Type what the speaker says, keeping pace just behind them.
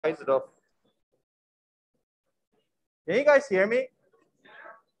Is it off? Can you guys hear me?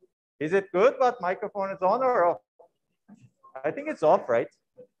 Is it good, but microphone is on or off? I think it's off, right?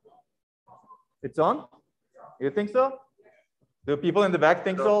 It's on? You think so? Do people in the back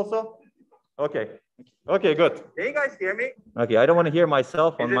think so also? Okay. Okay, good. Can you guys hear me? Okay, I don't want to hear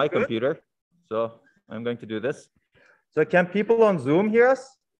myself on my computer, so I'm going to do this. So can people on Zoom hear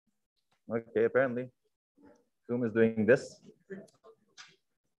us? Okay, apparently Zoom is doing this.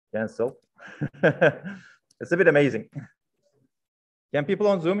 Cancel. It's a bit amazing. Can people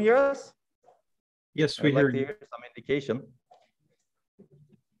on Zoom hear us? Yes, we hear you. Hear some indication.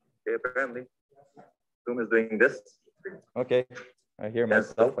 Okay, apparently Zoom is doing this. Okay, I hear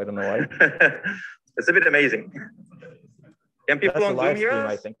myself. I don't know why. It's a bit amazing. Can people on Zoom hear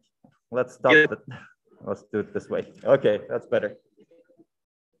us? I think. Let's stop it. Let's do it this way. Okay, that's better.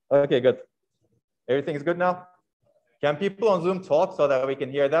 Okay, good. Everything's good now? Can people on Zoom talk so that we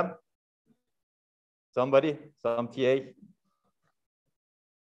can hear them? Somebody? Some TA?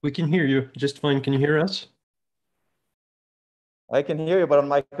 We can hear you just fine. Can you hear us? I can hear you, but on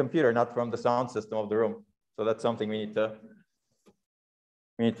my computer, not from the sound system of the room. So that's something we need to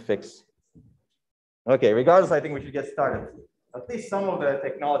fix. Okay, regardless, I think we should get started. At least some of the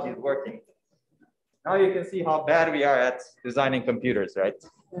technology is working. Now you can see how bad we are at designing computers, right?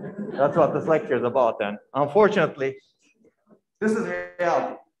 That's what this lecture is about then. Unfortunately, this is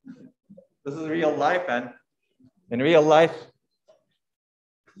reality. This is real life, and in real life,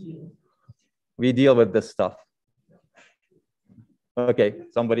 we deal with this stuff. Okay,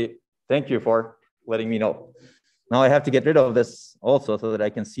 somebody, thank you for letting me know. Now I have to get rid of this also so that I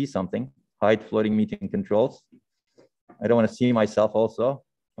can see something. Hide floating meeting controls. I don't want to see myself also.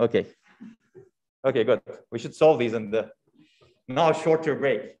 Okay. Okay, good. We should solve these in the now shorter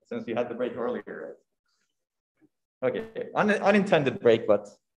break since we had the break earlier. Okay, unintended break, but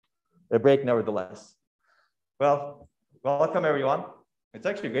a break nevertheless. Well, welcome everyone. It's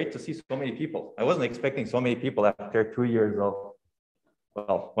actually great to see so many people. I wasn't expecting so many people after 2 years of,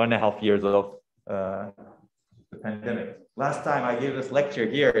 well, 1.5 years of the pandemic. Last time I gave this lecture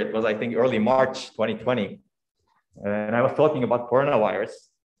here, it was, I think, early March 2020. And I was talking about coronavirus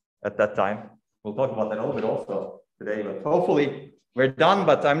at that time. We'll talk about that a little bit also today, but hopefully we're done,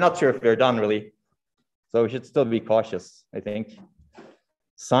 but I'm not sure if we're done really. So we should still be cautious, I think.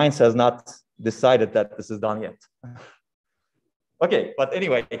 Science has not decided that this is done yet. Okay, but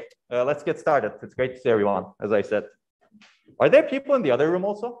anyway, let's get started. It's great to see everyone, as I said. Are there people in the other room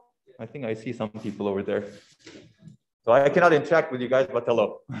also? I think I see some people over there. So I cannot interact with you guys, but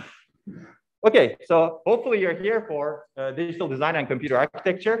hello. Okay, so hopefully you're here for digital design and computer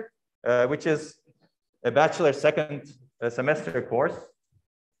architecture, which is a bachelor second semester course.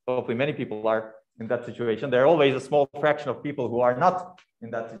 Hopefully many people are in that situation. There are always a small fraction of people who are not in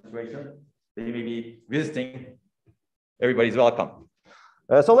that situation. They may be visiting. Everybody's welcome.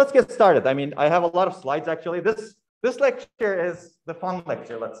 So let's get started. I mean, I have a lot of slides actually. This lecture is the fun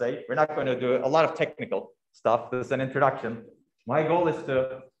lecture, let's say. We're not going to do a lot of technical stuff. This is an introduction. My goal is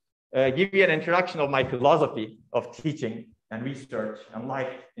to give you an introduction of my philosophy of teaching and research and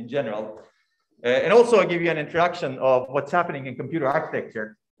life in general. And also give you an introduction of what's happening in computer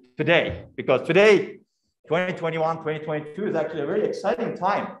architecture today. Because today, 2021, 2022 is actually a very exciting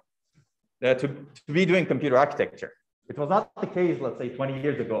time to be doing computer architecture. It was not the case, let's say, 20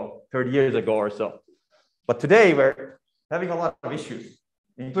 years ago, 30 years ago or so. But today we're having a lot of issues,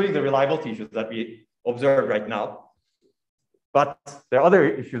 including the reliability issues that we observe right now. But there are other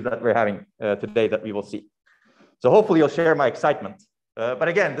issues that we're having today that we will see. So hopefully you'll share my excitement. But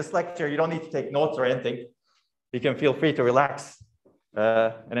again, this lecture, you don't need to take notes or anything. You can feel free to relax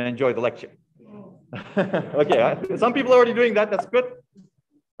and enjoy the lecture. Okay, some people are already doing that. That's good.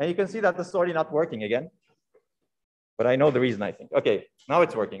 And you can see that this is already not working again. But I know the reason, I think. Okay, now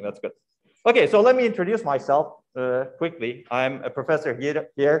it's working. That's good. Okay, so let me introduce myself quickly. I'm a professor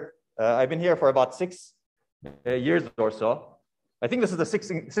here. I've been here for about 6 years or so. I think this is the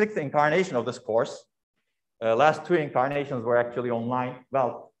sixth incarnation of this course. Last 2 incarnations were actually online.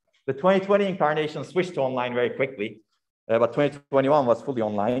 Well, the 2020 incarnation switched to online very quickly, but 2021 was fully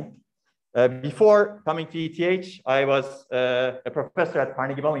online. Before coming to ETH, I was a professor at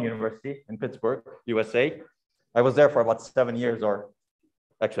Carnegie Mellon University in Pittsburgh, USA. I was there for about 7 years, or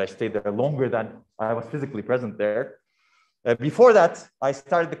actually I stayed there longer than I was physically present there. Before that, I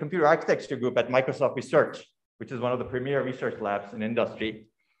started the computer architecture group at Microsoft Research, which is one of the premier research labs in industry.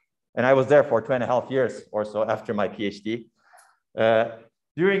 And I was there for 2.5 years or so after my PhD.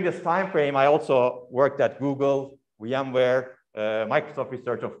 During this time frame, I also worked at Google, VMware, Microsoft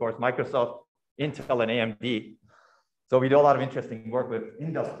Research, of course, Microsoft, Intel, and AMD. So we do a lot of interesting work with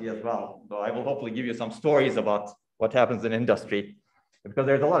industry as well. So I will hopefully give you some stories about what happens in industry, because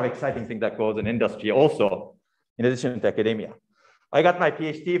there's a lot of exciting things that goes in industry also, in addition to academia. I got my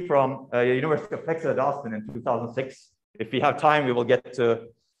PhD from University of Texas at Austin in 2006. If we have time, we will get to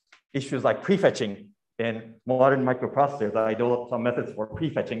issues like prefetching in modern microprocessors. I developed some methods for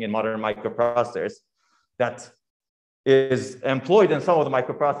prefetching in modern microprocessors that is employed in some of the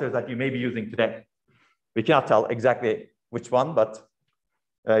microprocessors that you may be using today. We cannot tell exactly which one, but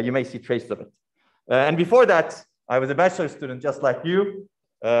you may see traces of it. And before that, I was a bachelor's student just like you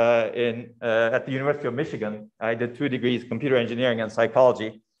at the University of Michigan. I did 2 degrees, computer engineering and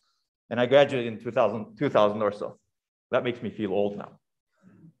psychology, and I graduated in 2000 or so. That makes me feel old now.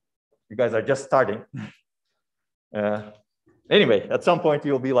 You guys are just starting. Anyway, at some point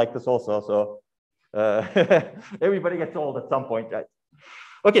you'll be like this also. So everybody gets old at some point, right?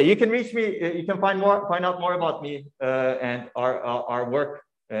 Okay, you can reach me. You can find out more about me and our work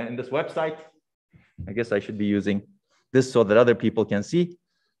in this website. I guess I should be using this so that other people can see.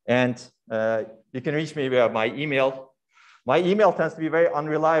 And you can reach me via my email. My email tends to be very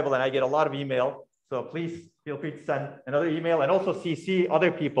unreliable, and I get a lot of email. So please feel free to send another email, and also CC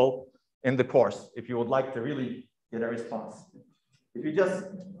other people in the course if you would like to really get a response. If you just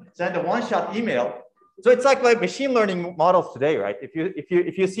send a one-shot email, so it's like machine learning models today, right?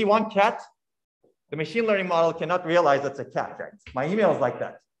 If you see one cat, the machine learning model cannot realize it's a cat, right? My email is like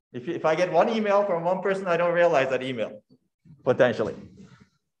that. If I get one email from one person, I don't realize that email, potentially.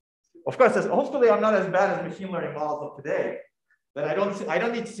 Of course, hopefully I'm not as bad as machine learning models of today, but I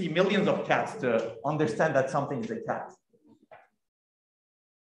don't need to see millions of cats to understand that something is a cat.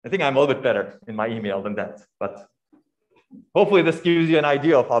 I think I'm a little bit better in my email than that, but hopefully this gives you an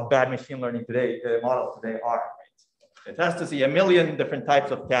idea of how bad machine learning models today are. It has to see a million different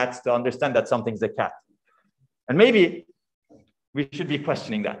types of cats to understand that something's a cat. And maybe we should be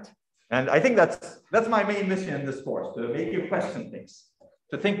questioning that. And I think that's my main mission in this course, to make you question things,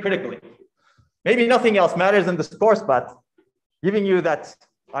 to think critically. Maybe nothing else matters in this course, but giving you that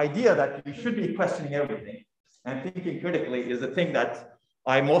idea that you should be questioning everything and thinking critically is the thing that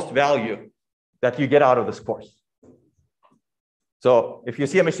I most value that you get out of this course. So if you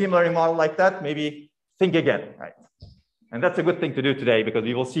see a machine learning model like that, maybe think again, right? And that's a good thing to do today, because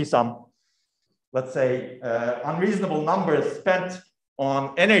we will see some, let's say, unreasonable numbers spent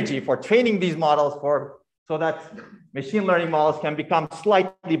on energy for training these models so that machine learning models can become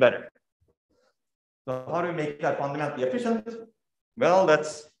slightly better. So how do we make that fundamentally efficient? Well,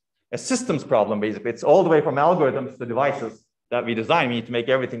 that's a systems problem, basically. It's all the way from algorithms to devices that we design. We need to make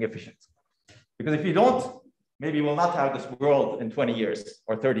everything efficient. Because if you don't, maybe we'll not have this world in 20 years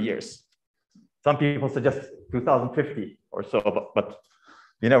or 30 years. Some people suggest 2050 or so, but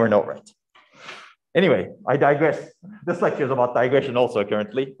you never know, right? Anyway, I digress. This lecture is about digression also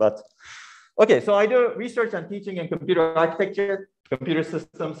currently, but okay, so I do research and teaching in computer architecture, computer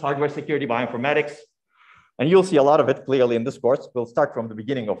systems, hardware security, bioinformatics, and you'll see a lot of it clearly in this course. We'll start from the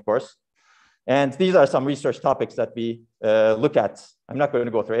beginning, of course. And these are some research topics that we look at. I'm not going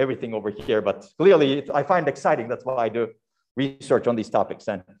to go through everything over here, but clearly I find it exciting. That's why I do research on these topics.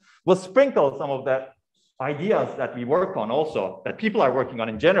 And we'll sprinkle some of the ideas that we work on also, that people are working on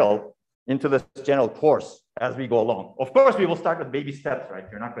in general, into this general course as we go along. Of course, we will start with baby steps, right?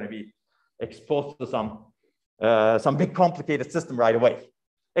 You're not going to be exposed to some big complicated system right away,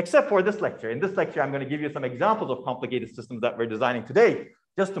 except for this lecture. In this lecture, I'm going to give you some examples of complicated systems that we're designing today,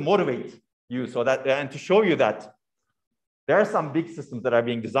 just to motivate you so that, and to show you that there are some big systems that are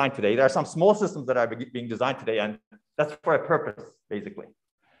being designed today. There are some small systems that are being designed today, and that's for a purpose, basically.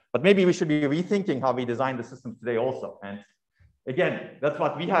 But maybe we should be rethinking how we design the systems today also. And again, that's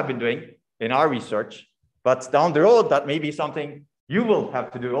what we have been doing in our research. But down the road, that may be something you will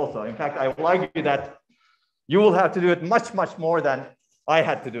have to do also. In fact, I will argue that you will have to do it much, much more than I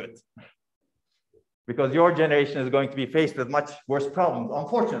had to do it. Because your generation is going to be faced with much worse problems,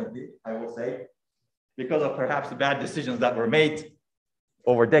 unfortunately, I will say, because of perhaps the bad decisions that were made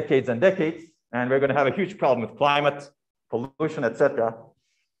over decades and decades. And we're going to have a huge problem with climate, pollution, etc.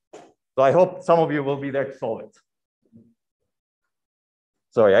 So I hope some of you will be there to solve it.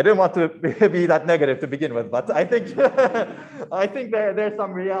 Sorry, I didn't want to be that negative to begin with, but I think I think there's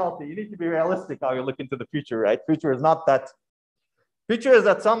some reality. You need to be realistic how you look into the future, right? Future is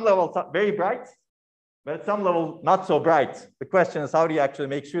at some level very bright, but at some level not so bright. The question is, how do you actually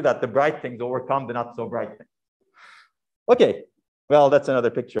make sure that the bright things overcome the not so bright things? Okay, well, that's another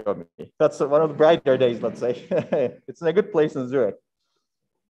picture of me. That's one of the brighter days, let's say. It's in a good place in Zurich.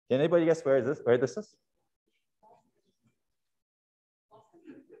 Can anybody guess where this is?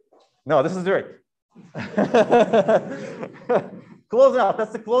 No, this is Zurich. Close enough.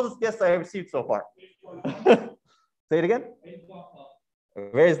 That's the closest guess I have received so far. Say it again.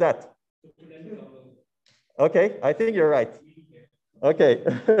 Where is that? Okay, I think you're right. Okay.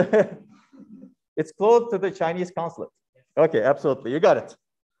 It's close to the Chinese consulate. Okay, absolutely. You got it.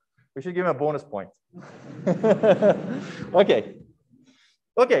 We should give him a bonus point. Okay.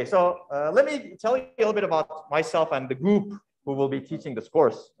 Okay, so let me tell you a little bit about myself and the group who will be teaching this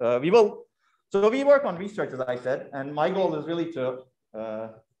course. So we work on research, as I said, and my goal is really to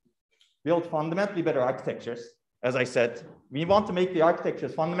build fundamentally better architectures. As I said, we want to make the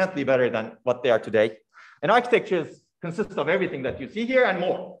architectures fundamentally better than what they are today. And architectures consist of everything that you see here and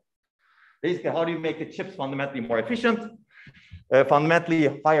more. Basically, how do you make the chips fundamentally more efficient,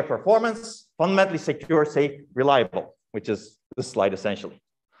 fundamentally higher performance, fundamentally secure, safe, reliable, which is this slide essentially.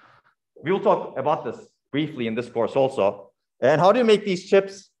 We will talk about this briefly in this course also. And how do you make these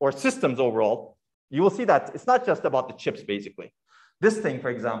chips or systems overall? You will see that it's not just about the chips, basically. This thing, for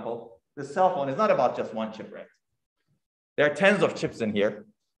example, this cell phone is not about just one chip, right? There are tens of chips in here.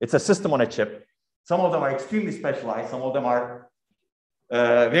 It's a system on a chip. Some of them are extremely specialized. Some of them are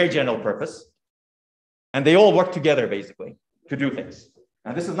very general purpose. And they all work together, basically, to do things.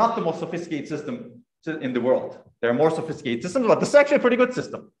 And this is not the most sophisticated system in the world. There are more sophisticated systems, but this is actually a pretty good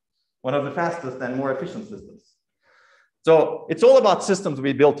system. One of the fastest and more efficient systems. So it's all about systems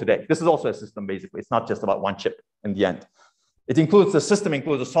we build today. This is also a system, basically. It's not just about one chip in the end. It includes, the system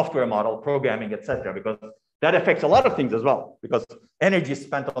includes a software model, programming, etc., because that affects a lot of things as well, because energy is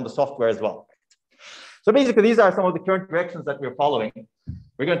spent on the software as well. So basically, these are some of the current directions that we're following.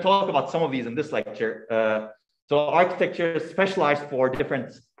 We're going to talk about some of these in this lecture. So architecture is specialized for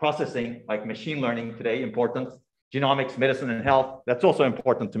different processing, like machine learning today, important. Genomics, medicine, and health. That's also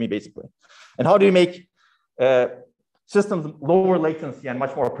important to me, basically. And how do you make systems lower latency and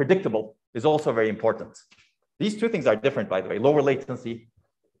much more predictable is also very important. These two things are different, by the way. Lower latency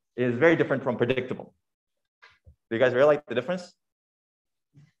is very different from predictable. Do you guys realize the difference?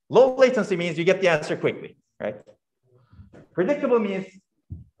 Low latency means you get the answer quickly, right? Predictable means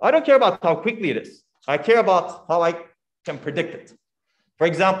I don't care about how quickly it is. I care about how I can predict it. For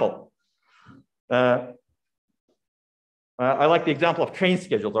example, I like the example of train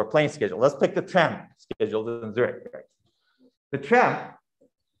schedules or plane schedule. Let's pick the tram schedule in Zurich. Right? The tram,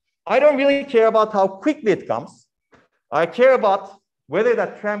 I don't really care about how quickly it comes. I care about whether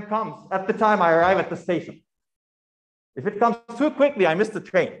that tram comes at the time I arrive at the station. If it comes too quickly, I miss the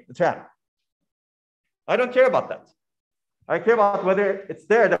tram. I don't care about that. I care about whether it's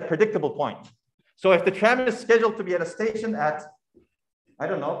there at a predictable point. So if the tram is scheduled to be at a station at, I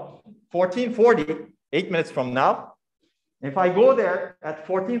don't know, 14:40, 8 minutes from now, if I go there at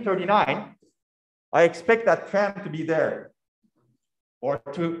 14:39, I expect that tram to be there or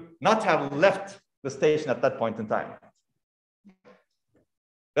to not have left the station at that point in time.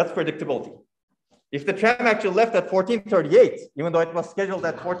 That's predictability. If the tram actually left at 14:38, even though it was scheduled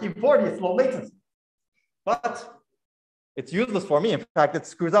at 14:40, it's low latency. But it's useless for me. In fact, it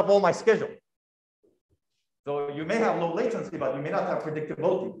screws up all my schedule. So you may have low latency, but you may not have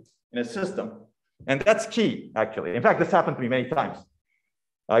predictability in a system. And that's key, actually. In fact, this happened to me many times.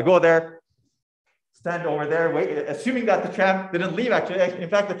 I go there, stand over there, wait, assuming that the tram didn't leave, actually. In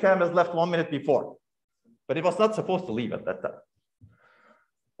fact, the tram has left 1 minute before. But it was not supposed to leave at that time.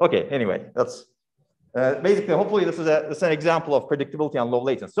 Okay, anyway, that's basically, hopefully this is an example of predictability and low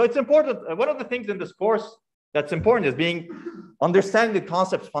latency. So it's important. One of the things in this course that's important is understanding the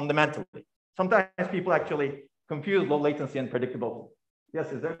concepts fundamentally. Sometimes people actually confuse low latency and predictability.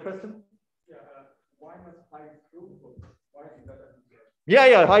 Yes, is there a question? Yeah, why must high throughput? Why is that a concern?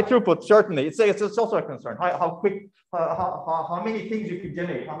 Yeah, high throughput, certainly. It's also a concern. How quick, how many things you can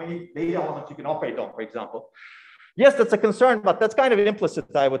generate, how many data elements you can operate on, for example. Yes, that's a concern, but that's kind of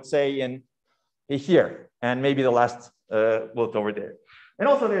implicit, I would say, in here, and maybe the last bullet over there. And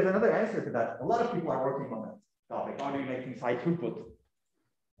also there's another answer to that. A lot of people are working on that topic. How do you make things high throughput?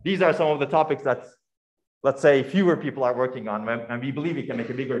 These are some of the topics that, let's say, fewer people are working on, and we believe we can make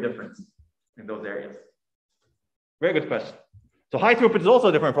a bigger difference in those areas. Very good question. So high throughput is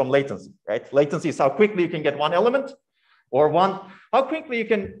also different from latency, right? Latency is how quickly you can get one element, or how quickly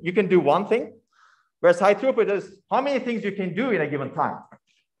you can do one thing, whereas high throughput is how many things you can do in a given time.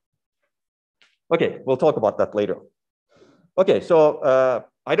 Okay, we'll talk about that later. Okay, so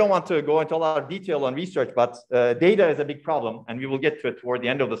I don't want to go into a lot of detail on research, but data is a big problem, and we will get to it toward the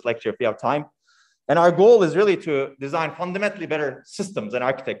end of this lecture if we have time. And our goal is really to design fundamentally better systems and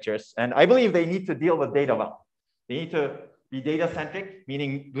architectures. And I believe they need to deal with data well. They need to be data-centric,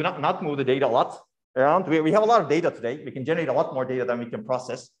 meaning do not move the data a lot around. We have a lot of data today. We can generate a lot more data than we can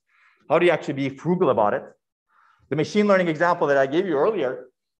process. how do you actually be frugal about it? The machine learning example that I gave you earlier,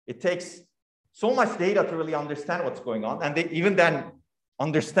 it takes so much data to really understand what's going on. And even then,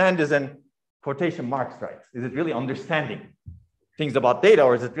 understand is in quotation marks, right? Is it really understanding things about data,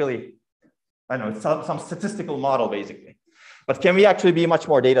 or is it really, I don't know, some statistical model, basically? But can we actually be much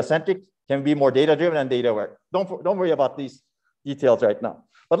more data-centric? Can we be more data-driven and data-aware? Don't worry about these details right now.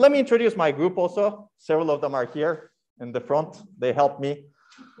 But let me introduce my group also. Several of them are here in the front. They helped me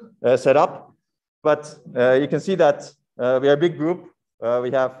set up. But you can see that we are a big group.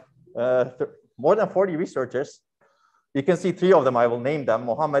 We have more than 40 researchers. You can see 3 of them. I will name them.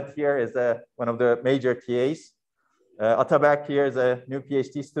 Mohammed here is one of the major TAs. Atabak here is a new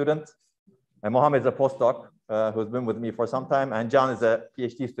PhD student. And Mohammed is a postdoc who's been with me for some time. And John is a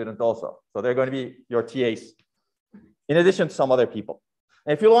PhD student also. So they're going to be your TAs, in addition to some other people.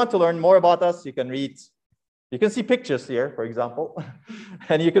 And if you want to learn more about us, you can read. You can see pictures here, for example.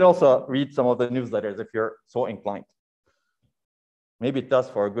 And you can also read some of the newsletters if you're so inclined. Maybe it does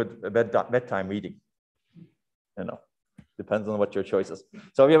for a good bedtime reading. You know, depends on what your choice is.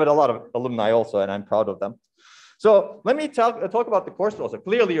 So we have a lot of alumni also, and I'm proud of them. So let me talk about the course also.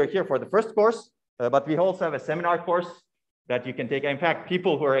 Clearly, you're here for the first course, but we also have a seminar course that you can take. In fact,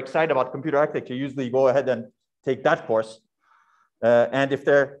 people who are excited about computer architecture usually go ahead and take that course. And if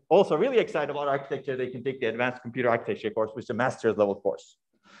they're also really excited about architecture, they can take the advanced computer architecture course, which is a master's level course.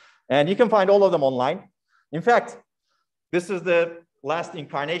 And you can find all of them online. In fact, this is the last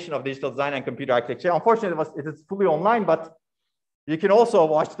incarnation of digital design and computer architecture. Unfortunately, it is fully online, but you can also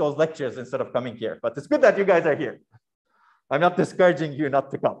watch those lectures instead of coming here. But it's good that you guys are here. I'm not discouraging you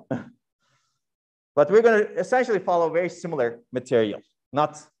not to come. But we're going to essentially follow very similar material,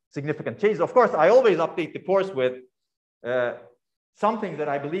 not significant changes. Of course, I always update the course with some things that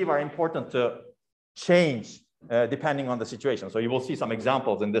I believe are important to change depending on the situation. So you will see some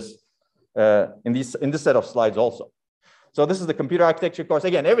examples in this set of slides also. So this is the computer architecture course.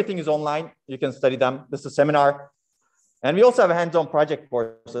 Again, everything is online. You can study them. This is a seminar. And we also have hands-on project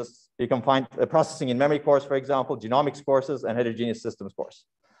courses. You can find a processing in memory course, for example, genomics courses, and heterogeneous systems course.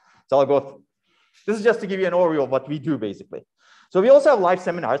 So I'll go through. This is just to give you an overview of what we do, basically. So we also have live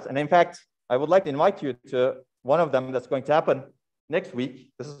seminars. And in fact, I would like to invite you to one of them that's going to happen next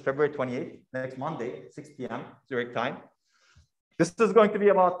week. This is February 28th, next Monday, 6 p.m. Zurich time. This is going to be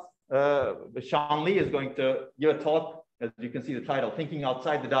about, Sean Lee is going to give a talk. As you can see the title, Thinking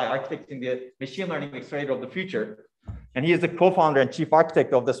Outside the Die, Architecting the Machine Learning Accelerator of the Future. And he is the co-founder and chief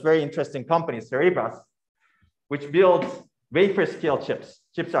architect of this very interesting company, Cerebras, which builds wafer scale chips.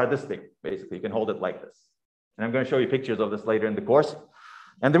 Chips are this big, basically. You can hold it like this. And I'm going to show you pictures of this later in the course.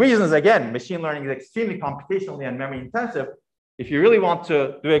 And the reason is, again, machine learning is extremely computationally and memory intensive. If you really want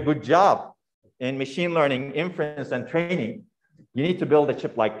to do a good job in machine learning inference and training, you need to build a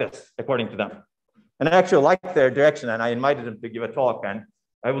chip like this, according to them. And I actually like their direction, and I invited them to give a talk. And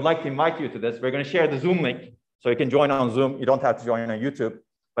I would like to invite you to this. We're going to share the Zoom link, so you can join on Zoom. You don't have to join on YouTube,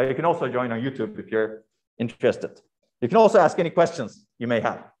 but you can also join on YouTube if you're interested. You can also ask any questions you may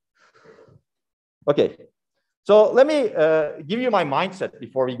have. Okay, so let me give you my mindset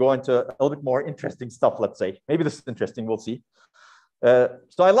before we go into a little bit more interesting stuff, let's say. Maybe this is interesting, we'll see.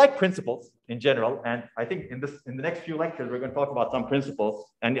 So I like principles in general, and I think in the next few lectures, we're going to talk about some principles,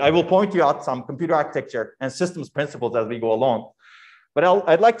 and I will point you out some computer architecture and systems principles as we go along. But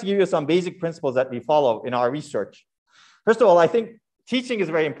I'd like to give you some basic principles that we follow in our research. First of all, I think teaching is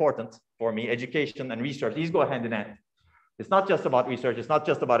very important for me. Education and research, these go hand in hand. It's not just about research, it's not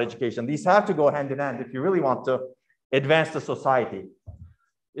just about education. These have to go hand in hand if you really want to advance the society.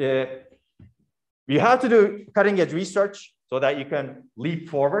 You have to do cutting edge research so that you can leap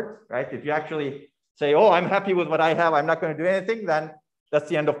forward, right? If you actually say, oh, I'm happy with what I have, I'm not going to do anything, then that's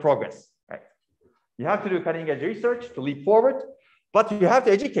the end of progress, right? You have to do cutting edge research to leap forward, but you have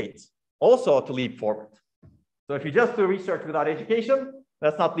to educate also to leap forward. So if you just do research without education,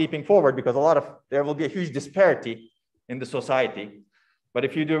 that's not leaping forward, because there will be a huge disparity in the society. But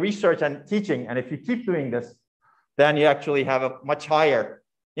if you do research and teaching, and if you keep doing this, then you actually have a much higher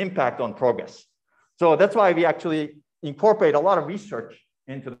impact on progress. So that's why we actually incorporate a lot of research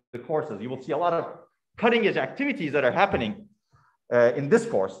into the courses. You will see a lot of cutting edge activities that are happening in this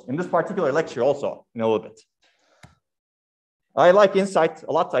course, in this particular lecture also in a little bit. I like insight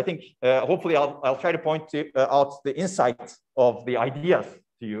a lot. I think hopefully I'll try to point out the insight of the ideas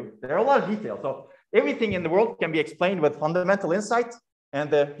to you. There are a lot of details. So everything in the world can be explained with fundamental insight and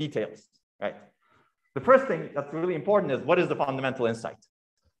the details, right? The first thing that's really important is, what is the fundamental insight?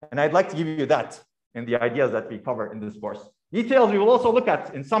 And I'd like to give you that in the ideas that we cover in this course. Details we will also look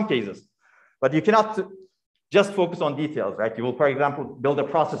at in some cases, but you cannot just focus on details, right? You will, for example, build a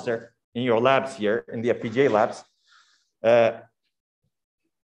processor in your labs here, in the FPGA labs, that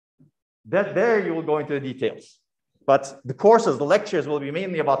there you will go into the details. But the courses, the lectures will be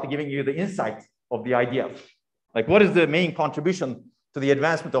mainly about giving you the insight of the ideas. Like what is the main contribution to the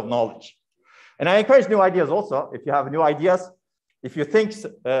advancement of knowledge? And I encourage new ideas also. If you have new ideas, if you think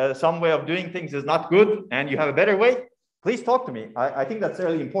some way of doing things is not good and you have a better way, please talk to me. I think that's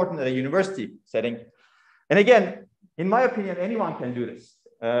really important in a university setting. And again, in my opinion, anyone can do this.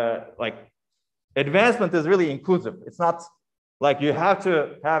 Like advancement is really inclusive. It's not like you have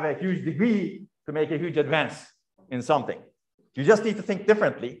to have a huge degree to make a huge advance in something. You just need to think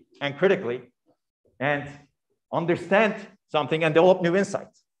differently and critically and understand something and develop new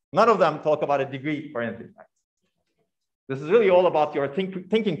insights. None of them talk about a degree or anything. This is really all about your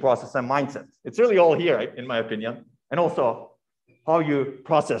thinking process and mindset. It's really all here, in my opinion, and also how you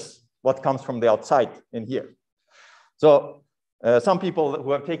process what comes from the outside in here. So some people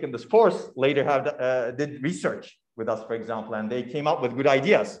who have taken this course later have did research with us, for example, and they came up with good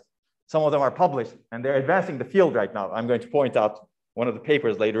ideas. Some of them are published, and they're advancing the field right now. I'm going to point out one of the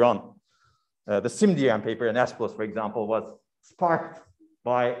papers later on. The SIMDM paper in S+, for example, was sparked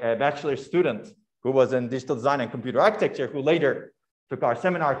by a bachelor student who was in digital design and computer architecture, who later took our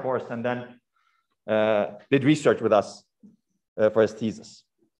seminar course and then did research with us for his thesis.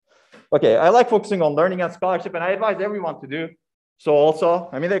 Okay, I like focusing on learning and scholarship, and I advise everyone to do so also.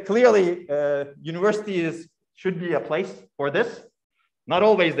 I mean, they're clearly, universities should be a place for this. Not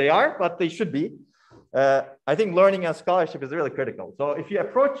always they are, but they should be. I think learning and scholarship is really critical. So if you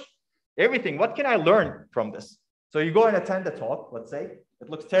approach everything, what can I learn from this? So you go and attend a talk, let's say, it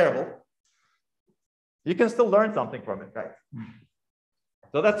looks terrible. You can still learn something from it, right?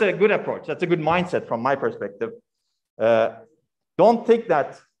 So that's a good approach. That's a good mindset from my perspective. Don't think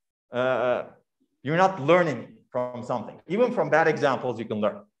that you're not learning from something. Even from bad examples, you can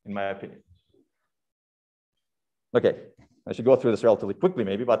learn, in my opinion. Okay, I should go through this relatively quickly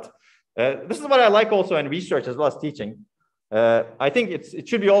maybe, but this is what I like also in research as well as teaching. I think it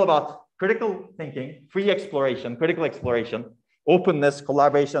should be all about critical thinking, free exploration, critical exploration, openness,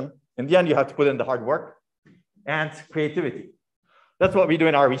 collaboration. In the end, you have to put in the hard work and creativity. That's what we do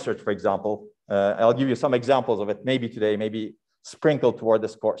in our research, for example. I'll give you some examples of it, maybe today, maybe sprinkled toward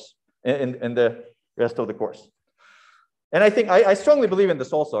this course, in the rest of the course. And I think I strongly believe in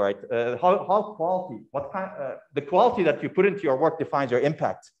this also, right? How quality, what kind, the quality that you put into your work defines your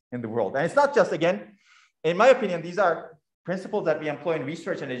impact in the world. And it's not just, again, in my opinion, these are principles that we employ in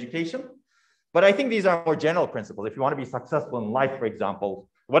research and education, but I think these are more general principles. If you want to be successful in life, for example,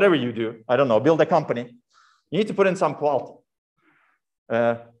 whatever you do, I don't know, build a company, you need to put in some quality.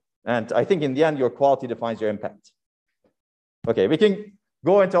 And I think in the end, your quality defines your impact. Okay, we can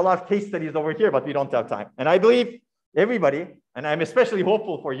go into a lot of case studies over here, but we don't have time. And I believe everybody, and I'm especially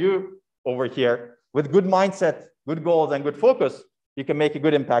hopeful for you over here, with good mindset, good goals, and good focus, you can make a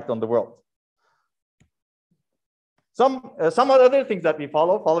good impact on the world. Some other things that we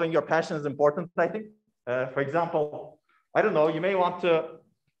follow, following your passion is important, I think. For example, I don't know, you may want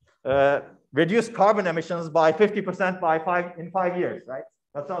to reduce carbon emissions by 50% in 5 years, right?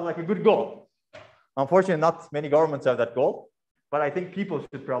 That sounds like a good goal. Unfortunately, not many governments have that goal, but I think people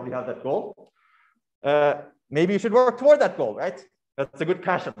should probably have that goal. Maybe you should work toward that goal, right? That's a good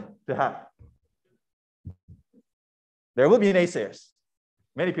passion to have. There will be naysayers.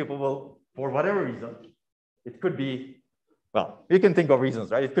 Many people will, for whatever reason, it could be, well, you can think of reasons,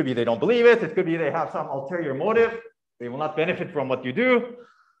 right? It could be they don't believe it. It could be they have some ulterior motive. They will not benefit from what you do.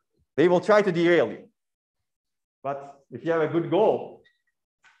 They will try to derail you. But if you have a good goal,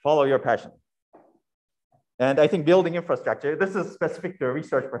 follow your passion. And I think building infrastructure, this is specific to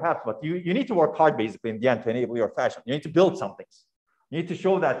research perhaps, but you need to work hard basically in the end to enable your passion. You need to build some things. You need to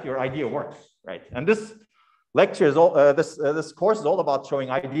show that your idea works, right? And this lecture is all, this course is all about showing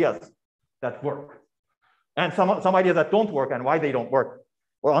ideas that work. And some ideas that don't work and why they don't work,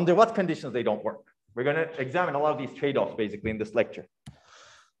 or under what conditions they don't work. We're going to examine a lot of these trade-offs basically in this lecture.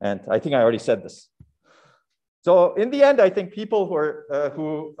 And I think I already said this. So in the end, I think people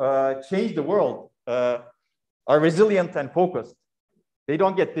who change the world are resilient and focused. They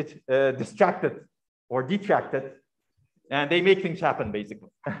don't get distracted or detracted, and they make things happen basically.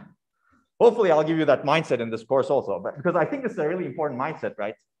 Hopefully I'll give you that mindset in this course also, but because I think it's a really important mindset,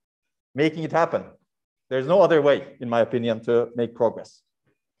 right? Making it happen. There's no other way, in my opinion, to make progress.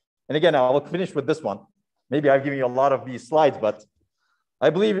 And again, I will finish with this one. Maybe I've given you a lot of these slides, but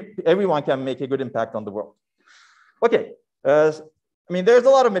I believe everyone can make a good impact on the world. Okay, I mean, there's a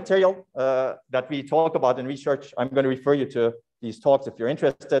lot of material that we talk about in research. I'm going to refer you to these talks if you're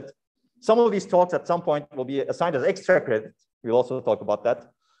interested. Some of these talks at some point will be assigned as extra credit. We'll also talk about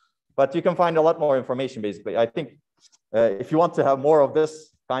that. but you can find a lot more information, basically. I think if you want to have more of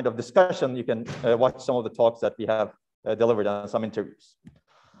this kind of discussion, you can watch some of the talks that we have delivered on some interviews.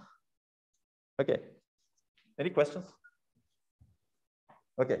 Okay, any questions?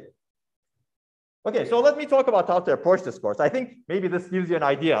 Okay. Okay, so let me talk about how to approach this course. I think maybe this gives you an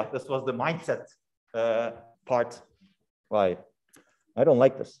idea. This was the mindset part. Why? I don't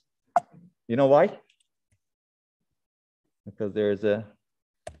like this. You know why? Because there's a...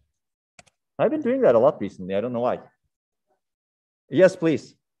 I've been doing that a lot recently. I don't know why. Yes,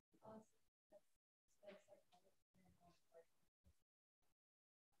 please.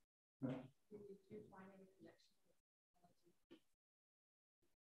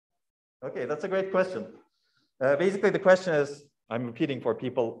 Okay, that's a great question. Basically, the question is, I'm repeating for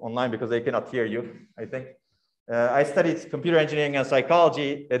people online because they cannot hear you, I think. I studied computer engineering and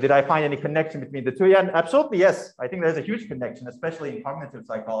psychology. Did I find any connection between the two? Yeah, absolutely, yes. I think there's a huge connection, especially in cognitive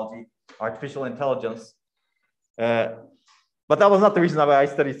psychology, artificial intelligence. But that was not the reason why I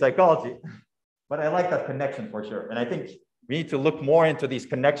studied psychology. But I like that connection for sure. And I think we need to look more into these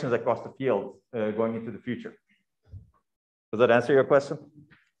connections across the field going into the future. Does that answer your question?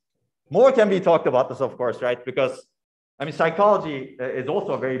 More can be talked about this, of course, right? Because, I mean, psychology is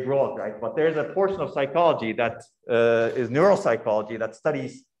also very broad, right? But there's a portion of psychology that is neuropsychology that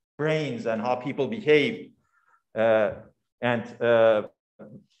studies brains and how people behave. And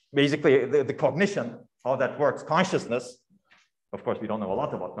basically the cognition, how that works, consciousness. Of course, we don't know a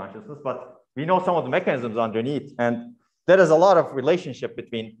lot about consciousness, but we know some of the mechanisms underneath. And there is a lot of relationship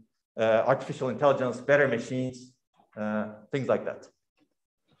between artificial intelligence, better machines, things like that.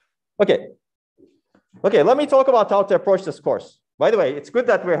 Okay. Okay, let me talk about how to approach this course. By the way, it's good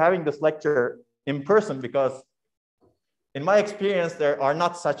that we're having this lecture in person because in my experience, there are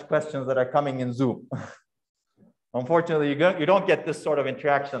not such questions that are coming in Zoom. Unfortunately, you don't get this sort of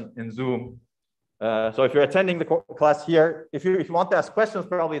interaction in Zoom. So if you're attending the class here, if you want to ask questions,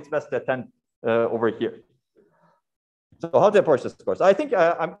 probably it's best to attend over here. So how to approach this course? I think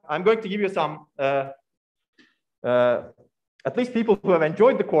I'm going to give you some at least people who have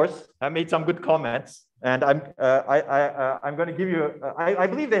enjoyed the course have made some good comments, and I'm going to give you. I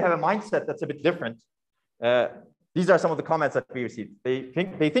believe they have a mindset that's a bit different. These are some of the comments that we received. They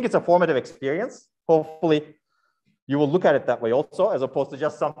think it's a formative experience. Hopefully, you will look at it that way also, as opposed to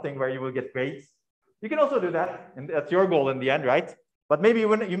just something where you will get grades. You can also do that, and that's your goal in the end, right? But maybe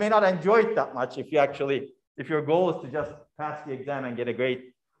you may not enjoy it that much if your goal is to just pass the exam and get a grade,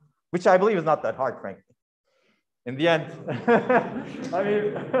 which I believe is not that hard, frankly. In the end, I mean,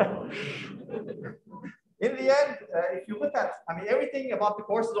 in the end, if you look at, I mean, everything about the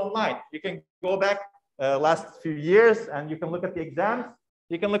course is online. You can go back last few years and you can look at the exams.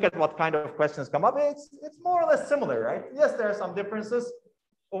 You can look at what kind of questions come up. It's more or less similar, right? Yes, there are some differences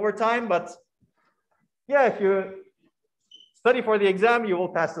over time, but yeah, if you study for the exam, you will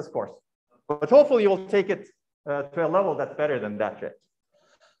pass this course. But hopefully you will take it to a level that's better than that, right?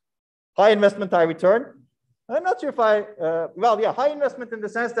 High investment, high return. I'm not sure if well, yeah, high investment in the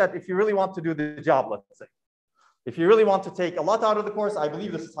sense that if you really want to do the job, let's say. If you really want to take a lot out of the course, I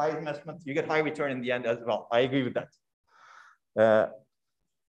believe this is high investment. You get high return in the end as well. I agree with that.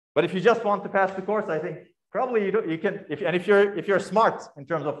 But if you just want to pass the course, I think probably you can, if you're smart in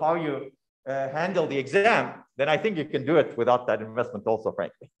terms of how you handle the exam, then I think you can do it without that investment also,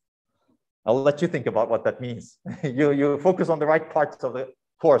 frankly. I'll let you think about what that means. You focus on the right parts of the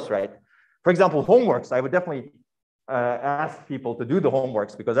course, right? For example, homeworks, I would definitely ask people to do the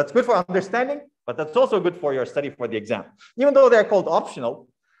homeworks because that's good for understanding, but that's also good for your study for the exam. Even though they're called optional,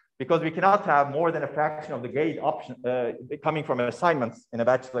 because we cannot have more than a fraction of the grade option coming from assignments in a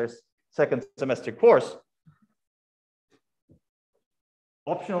bachelor's second semester course.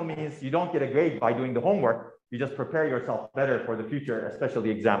 Optional means you don't get a grade by doing the homework. You just prepare yourself better for the future, especially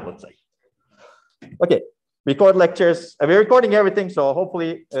the exam, let's say. Okay. Record lectures. We're recording everything, so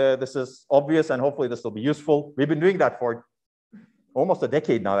hopefully this is obvious and hopefully this will be useful. We've been doing that for almost a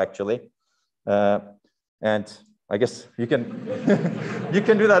decade now, actually. And I guess you can you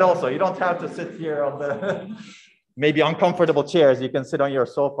can do that also. You don't have to sit here on the maybe uncomfortable chairs. You can sit on your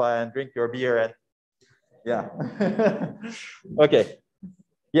sofa and drink your beer and yeah. Okay.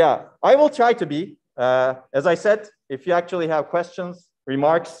 Yeah, I will try to be. As I said, if you actually have questions,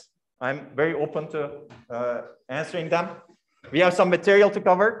 remarks, I'm very open to answering them. We have some material to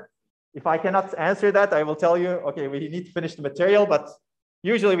cover. If I cannot answer that, I will tell you, okay, we need to finish the material, but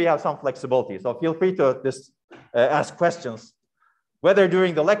usually we have some flexibility. So feel free to just ask questions, whether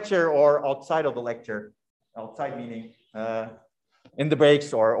during the lecture or outside of the lecture, outside meaning in the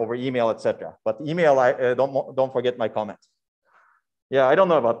breaks or over email, etc. But email, don't forget my comments. Yeah, I don't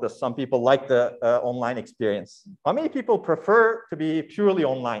know about this. Some people like the online experience. How many people prefer to be purely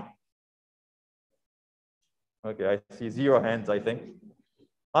online? Okay, I see 0 hands, I think.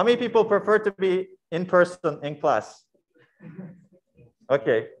 How many people prefer to be in person in class?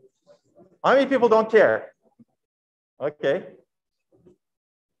 Okay. How many people don't care? Okay.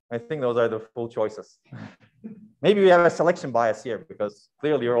 I think those are the full choices. Maybe we have a selection bias here because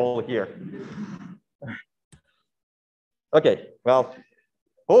clearly you're all here. Okay, well,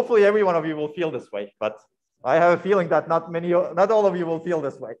 hopefully every one of you will feel this way, but I have a feeling that not all of you will feel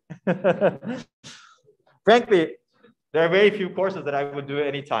this way. Frankly, there are very few courses that I would do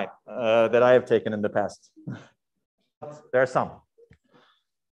any time that I have taken in the past. There are some.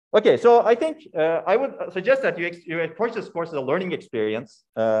 Okay, so I think I would suggest that you approach this course as a learning experience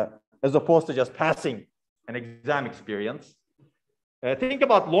as opposed to just passing an exam experience. Think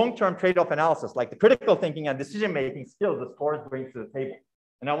about long-term trade-off analysis, like the critical thinking and decision-making skills this course brings to the table.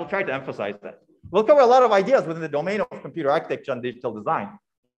 And I will try to emphasize that. We'll cover a lot of ideas within the domain of computer architecture and digital design,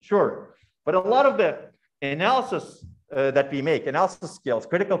 sure. But a lot of the analysis that we make, analysis skills,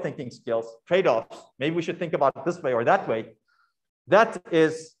 critical thinking skills, trade-offs, maybe we should think about it this way or that way, that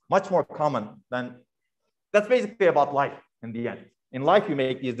is much more common than, that's basically about life in the end. In life, you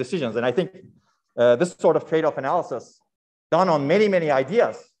make these decisions. And I think this sort of trade-off analysis done on many, many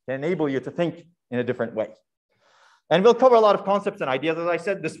ideas can enable you to think in a different way. And we'll cover a lot of concepts and ideas, as I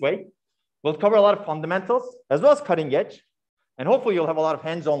said, this way. We'll cover a lot of fundamentals as well as cutting edge. And hopefully you'll have a lot of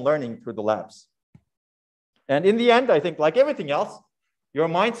hands-on learning through the labs. And in the end, I think like everything else, your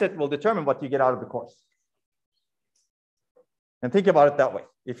mindset will determine what you get out of the course. And think about it that way.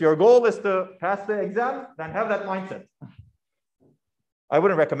 If your goal is to pass the exam, then have that mindset. I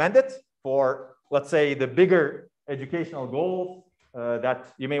wouldn't recommend it for, let's say, the bigger educational goals that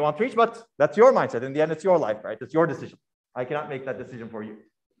you may want to reach, but that's your mindset. In the end, it's your life, right? It's your decision. I cannot make that decision for you.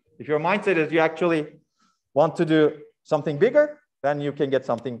 If your mindset is you actually want to do something bigger, then you can get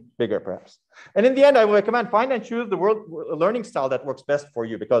something bigger, perhaps. And in the end, I would recommend find and choose the learning style that works best for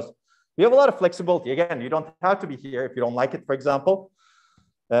you, because we have a lot of flexibility. Again, you don't have to be here if you don't like it, for example.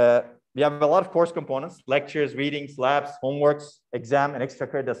 We have a lot of course components, lectures, readings, labs, homeworks, exam, and extra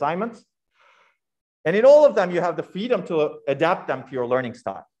credit assignments. And in all of them, you have the freedom to adapt them to your learning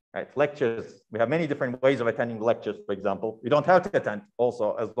style, right? Lectures, we have many different ways of attending lectures, for example. You don't have to attend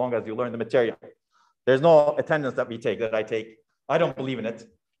also, as long as you learn the material. There's no attendance that we take, that I take. I don't believe in it.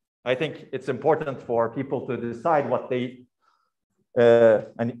 I think it's important for people to decide what they,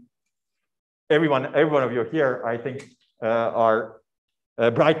 and every one of you here, I think, are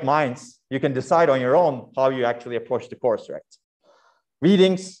bright minds. You can decide on your own how you actually approach the course, right?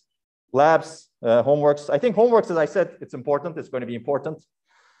 Readings, labs, homeworks. I think homeworks, as I said, it's important. It's going to be important.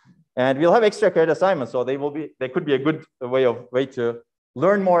 And we'll have extra credit assignments, so they could be a good way to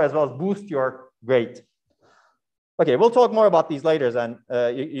learn more as well as boost your grade. Okay, we'll talk more about these later, and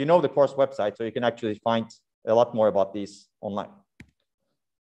you know the course website, so you can actually find a lot more about these online.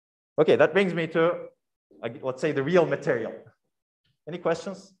 Okay, that brings me to, let's say, the real material. Any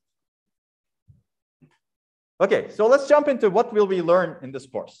questions? Okay, so let's jump into what will we learn in this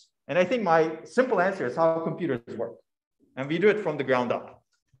course. And I think my simple answer is how computers work. And we do it from the ground up,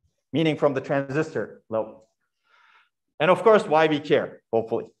 meaning from the transistor level. And of course, why we care,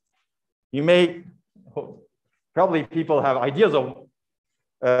 hopefully. You may, probably people have ideas of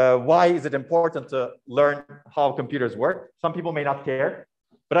why is it important to learn how computers work. Some people may not care,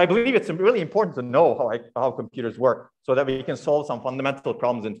 but I believe it's really important to know how computers work so that we can solve some fundamental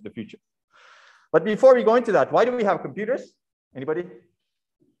problems into the future. But before we go into that, why do we have computers? Anybody?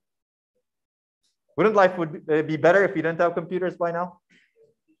 Wouldn't life be better if we didn't have computers by now?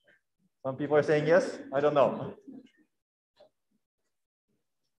 Some people are saying yes. I don't know.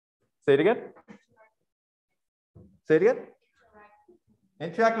 Say it again. Say it again.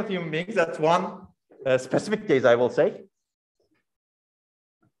 Interact with human beings. That's one specific case, I will say.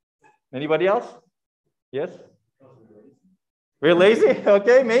 Anybody else? Yes? We're lazy?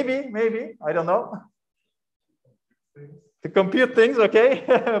 Okay, maybe. I don't know. To compute things, okay.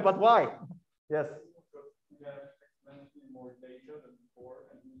 But why? Yes.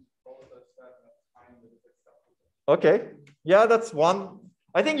 Okay. Yeah, that's one.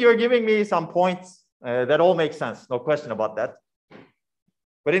 I think you're giving me some points that all make sense. No question about that.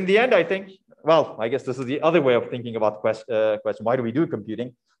 But in the end, I think, well, I guess this is the other way of thinking about the question, why do we do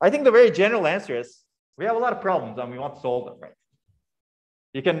computing? I think the very general answer is we have a lot of problems and we want to solve them, right?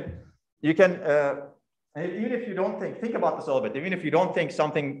 You can, even if you don't think about this a little bit, even if you don't think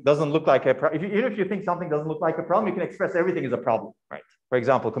something doesn't look like a problem, even if you think something doesn't look like a problem, you can express everything as a problem, right? For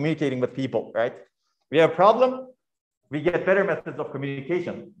example, communicating with people, right? We have a problem. we get better methods of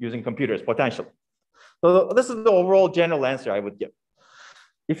communication using computers potentially. So this is the overall general answer I would give.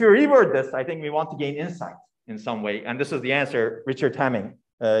 If you reword this, I think we want to gain insight in some way. And this is the answer Richard Hamming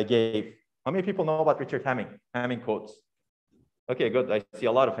gave. How many people know about Richard Hamming? Hamming codes. Okay, good. I see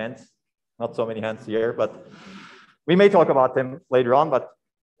a lot of hands. Not so many hands here, but we may talk about him later on. But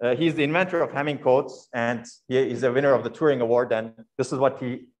he's the inventor of Hamming codes, and he is a winner of the Turing Award. And this is what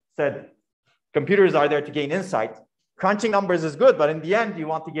he said. Computers are there to gain insight. Crunching numbers is good, but in the end, you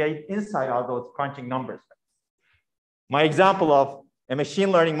want to gain insight out of those crunching numbers. My example of a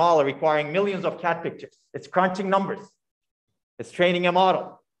machine learning model requiring millions of cat pictures. It's crunching numbers. It's training a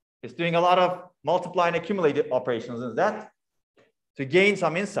model. It's doing a lot of multiply and accumulate operations. Is that to gain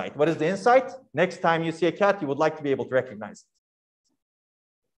some insight? What is the insight? Next time you see a cat, you would like to be able to recognize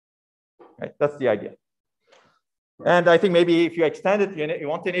it. Right? That's the idea. And I think maybe if you extend it, you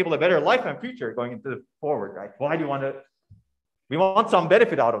want to enable a better life and future going into the forward, right? Why do you want to? We want some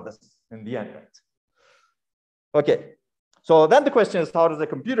benefit out of this in the end, right? Okay. So then the question is, how does a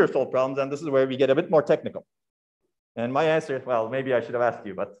computer solve problems? And this is where we get a bit more technical. And my answer, well, maybe I should have asked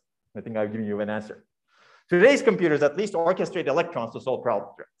you, but I think I've given you an answer. Today's computers at least orchestrate electrons to solve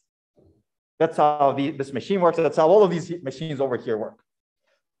problems. Right? That's how this machine works. That's how all of these machines over here work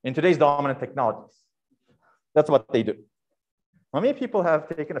in today's dominant technologies. That's what they do. How many people have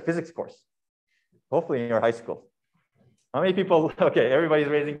taken a physics course? Hopefully in your high school. How many people, okay, everybody's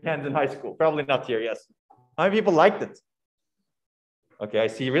raising hands in high school. Probably not here, yes. How many people liked it? Okay, I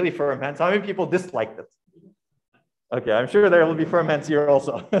see really firm hands. How many people disliked it? Okay, I'm sure there will be firm hands here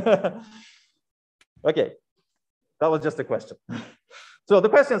also. Okay, that was just a question. So the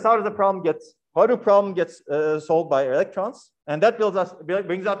question is, how do problems get solved by electrons? And that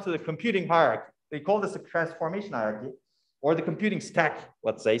brings us to the computing hierarchy. They call this a transformation hierarchy, or the computing stack,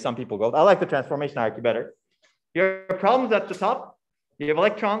 let's say, some people go. I like the transformation hierarchy better. You have problems at the top. You have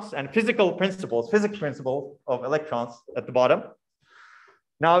electrons and physics principles of electrons at the bottom.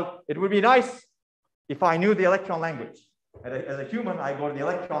 Now, it would be nice if I knew the electron language. As a human, I go to the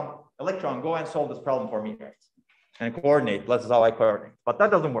electron, go and solve this problem for me, right? And coordinate. This is how I coordinate. But that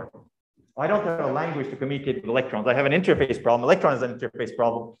doesn't work. I don't have a language to communicate with electrons. I have an interface problem. Electron is an interface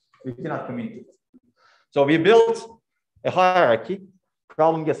problem. We cannot communicate. So we built a hierarchy.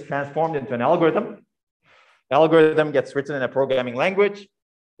 Problem gets transformed into an algorithm. Algorithm gets written in a programming language.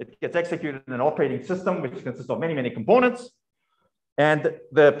 It gets executed in an operating system, which consists of many, many components. And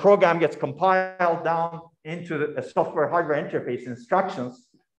the program gets compiled down into a software hardware interface instructions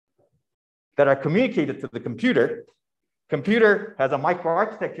that are communicated to the computer. Computer has a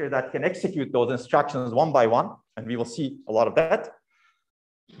microarchitecture that can execute those instructions one by one, and we will see a lot of that.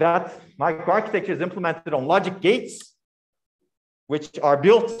 That microarchitecture is implemented on logic gates, which are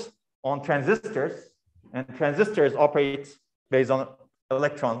built on transistors, and transistors operate based on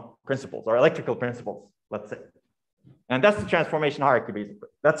electron principles or electrical principles, let's say. And that's the transformation hierarchy, basically.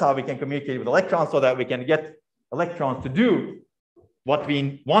 That's how we can communicate with electrons so that we can get electrons to do what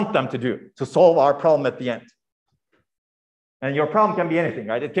we want them to do to solve our problem at the end. And your problem can be anything,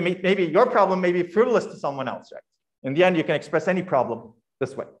 right? It can be, maybe your problem may be frivolous to someone else, right? In the end, you can express any problem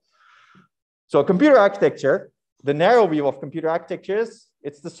this way. So computer architecture, the narrow view of computer architectures,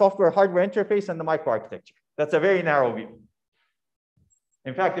 it's the software hardware interface and the microarchitecture. That's a very narrow view.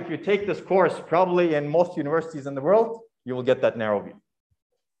 In fact, if you take this course, probably in most universities in the world, you will get that narrow view.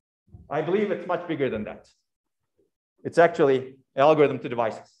 I believe it's much bigger than that. It's actually algorithm to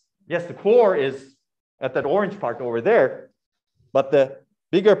devices. Yes, the core is at that orange part over there, but the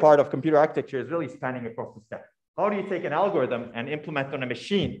bigger part of computer architecture is really spanning across the stack. How do you take an algorithm and implement on a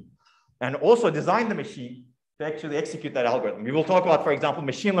machine and also design the machine to actually execute that algorithm? We will talk about, for example,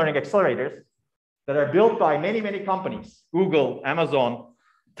 machine learning accelerators that are built by many, many companies, Google, Amazon,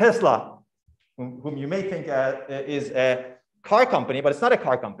 Tesla, whom you may think is a car company, but it's not a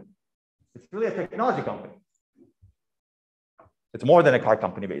car company. It's really a technology company. It's more than a car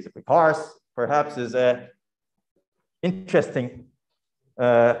company, basically. Cars, perhaps, is an interesting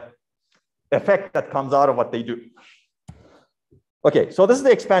effect that comes out of what they do. Okay, so this is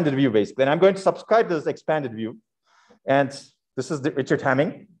the expanded view, basically. And I'm going to subscribe to this expanded view. And this is Richard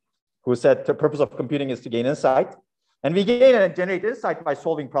Hamming, who said the purpose of computing is to gain insight. And we gain and generate insight by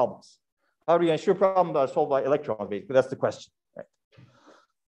solving problems. How do we ensure problems are solved by electrons, basically? That's the question. Right?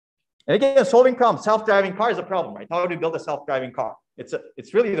 And again, solving problems, self-driving car is a problem, right? How do we build a self-driving car?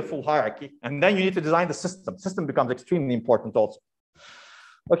 It's really the full hierarchy. And then you need to design the system. System becomes extremely important also.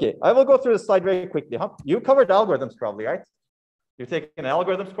 Okay, I will go through this slide very quickly. You covered algorithms probably, right? You've taken an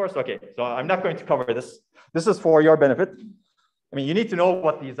algorithms course? Okay, so I'm not going to cover this. This is for your benefit. I mean, you need to know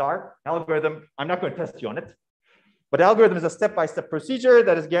what these are. Algorithm, I'm not going to test you on it. But the algorithm is a step-by-step procedure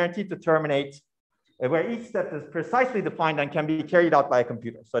that is guaranteed to terminate where each step is precisely defined and can be carried out by a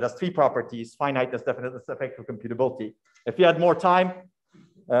computer. So it has three properties: finiteness, definiteness, effective computability. If you had more time,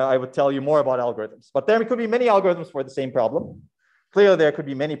 I would tell you more about algorithms. But there could be many algorithms for the same problem. Clearly, there could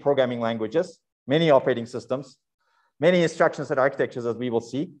be many programming languages, many operating systems, many instruction set architectures, as we will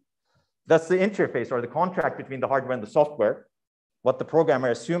see. That's the interface or the contract between the hardware and the software, what the programmer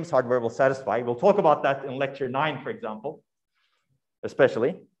assumes hardware will satisfy. We'll talk about that in lecture 9, for example,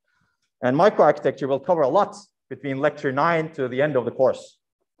 especially. And microarchitecture will cover a lot between lecture 9 to the end of the course.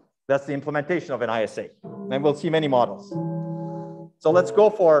 That's the implementation of an ISA. And we'll see many models. So let's go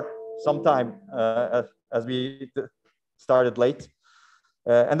for some time as we started late.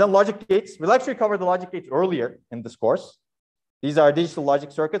 And then logic gates. We'll actually cover the logic gates earlier in this course. These are digital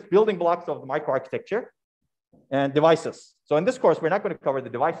logic circuits, building blocks of the microarchitecture, and devices. So in this course, we're not going to cover the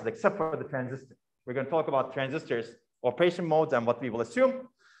devices except for the transistor. We're going to talk about transistors, operation modes, and what we will assume.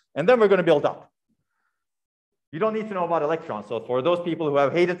 And then we're going to build up. You don't need to know about electrons. So for those people who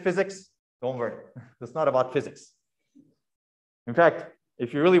have hated physics, don't worry. It's not about physics. In fact,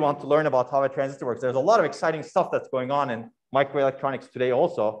 if you really want to learn about how a transistor works, there's a lot of exciting stuff that's going on in microelectronics today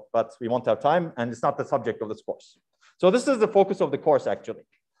also, but we won't have time, and it's not the subject of this course. So this is the focus of the course, actually.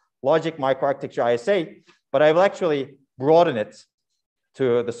 Logic, microarchitecture, ISA, but I will actually broaden it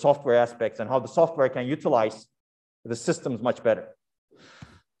to the software aspects and how the software can utilize the systems much better.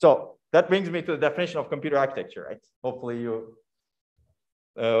 So that brings me to the definition of computer architecture, right? Hopefully you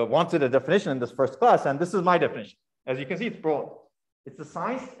wanted a definition in this first class, and this is my definition. As you can see, it's broad. It's the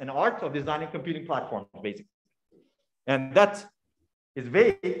science and art of designing computing platforms, basically. And that is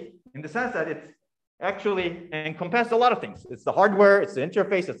vague in the sense that it actually encompasses a lot of things. It's the hardware, it's the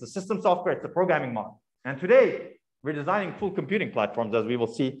interface, it's the system software, it's the programming model. And today, we're designing full computing platforms, as we will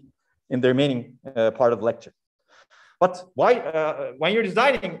see in the remaining part of the lecture. But why, when you're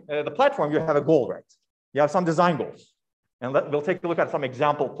designing the platform, you have a goal, right? You have some design goals. And we'll take a look at some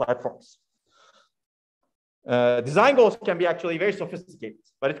example platforms. Design goals can be actually very sophisticated,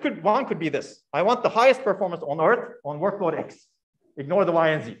 but one could be this. I want the highest performance on Earth on workload X. Ignore the Y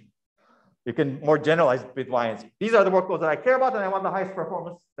and Z. You can more generalize it with Y and Z. These are the workloads that I care about, and I want the highest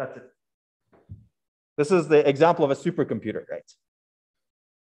performance. That's it. This is the example of a supercomputer, right?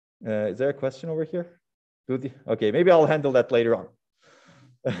 Is there a question over here? Okay, maybe I'll handle that later on.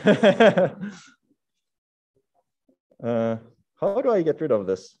 How do I get rid of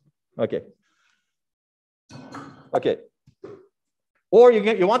this? Okay. Okay. Or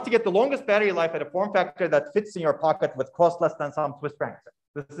you want to get the longest battery life at a form factor that fits in your pocket with cost less than some Swiss francs.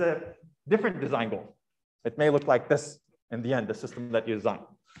 This is a different design goal. It may look like this in the end, the system that you design.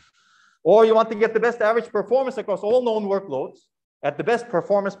 Or you want to get the best average performance across all known workloads at the best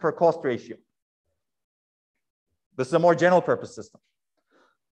performance per cost ratio. This is a more general purpose system.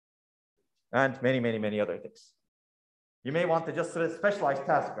 And many, many, many other things. You may want to just sort of specialized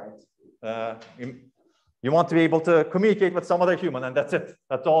task, right? You want to be able to communicate with some other human, and that's it.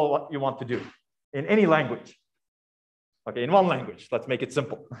 That's all what you want to do in any language. Okay, in one language, let's make it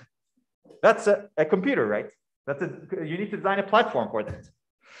simple. That's a computer, right? You need to design a platform for that.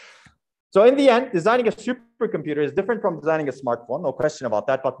 So in the end, designing a supercomputer is different from designing a smartphone, no question about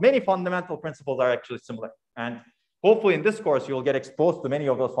that, but many fundamental principles are actually similar. And hopefully in this course, you'll get exposed to many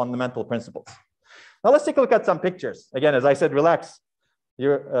of those fundamental principles. Now let's take a look at some pictures. Again, as I said, relax.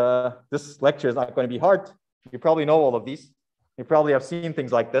 This lecture is not going to be hard. You probably know all of these. You probably have seen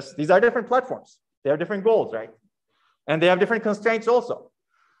things like this. These are different platforms. They have different goals, right? And they have different constraints also.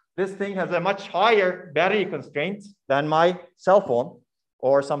 This thing has a much higher battery constraint than my cell phone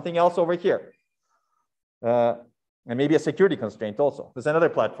or something else over here. And maybe a security constraint also. There's another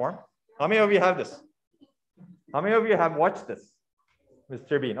platform. How many of you have this? How many of you have watched this?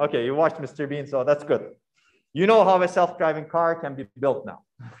 Mr. Bean. Okay, you watched Mr. Bean, so that's good. You know how a self-driving car can be built now.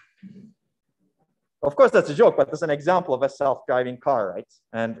 Of course, that's a joke, but it's an example of a self-driving car, right?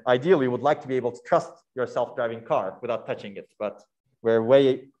 And ideally, you would like to be able to trust your self-driving car without touching it, but we're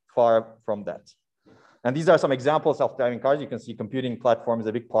way far from that. And these are some examples of self-driving cars. You can see computing platform is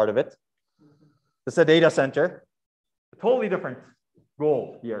a big part of it. This is a data center, a totally different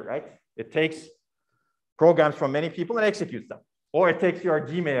goal here, right? It takes programs from many people and executes them. Or it takes your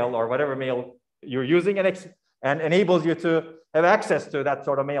Gmail or whatever mail you're using and enables you to have access to that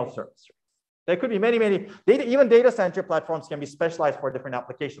sort of mail service. There could be many, many, even data center platforms can be specialized for different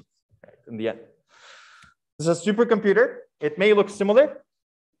applications, right, in the end. This is a supercomputer. It may look similar,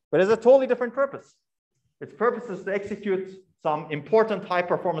 but it has a totally different purpose. Its purpose is to execute some important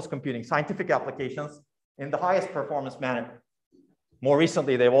high-performance computing, scientific applications in the highest performance manner. More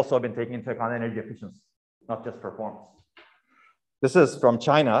recently, they've also been taking into account energy efficiency. not just performance. This is from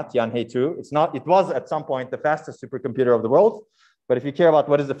China, Tianhe 2. It was at some point the fastest supercomputer of the world. But if you care about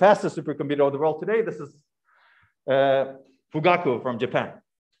what is the fastest supercomputer of the world today, this is Fugaku from Japan.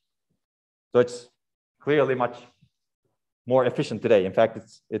 So it's clearly much more efficient today. In fact,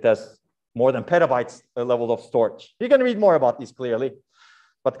 it has more than petabytes level of storage. You can read more about these clearly.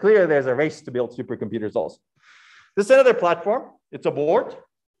 But clearly, there's a race to build supercomputers also. This is another platform. It's a board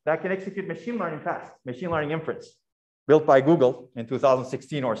that can execute machine learning fast, machine learning inference, built by Google in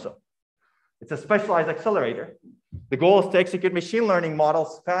 2016 or so. It's a specialized accelerator. The goal is to execute machine learning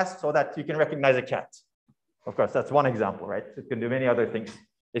models fast so that you can recognize a cat. Of course, that's one example, right? It can do many other things.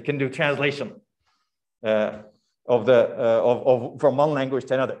 It can do translation from one language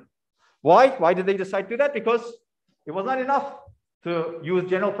to another. Why? Why did they decide to do that? Because it was not enough to use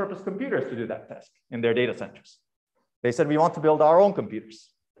general purpose computers to do that task in their data centers. They said, we want to build our own computers.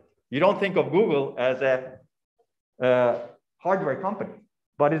 You don't think of Google as a hardware company,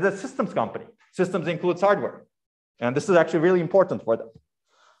 but it's a systems company. Systems includes hardware. And this is actually really important for them.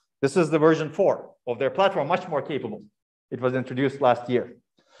 This is the version 4 of their platform, much more capable. It was introduced last year.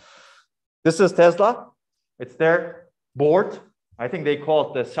 This is Tesla. It's their board. I think they call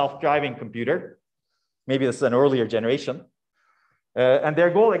it the self-driving computer. Maybe this is an earlier generation. And their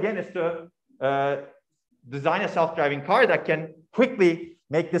goal, again, is to design a self-driving car that can quickly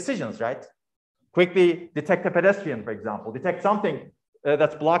make decisions, right? Quickly detect a pedestrian, for example, detect something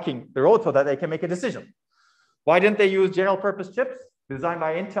that's blocking the road so that they can make a decision. Why didn't they use general purpose chips designed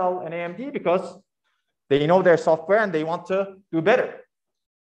by Intel and AMD? Because they know their software and they want to do better.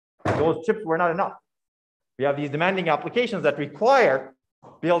 Those chips were not enough. We have these demanding applications that require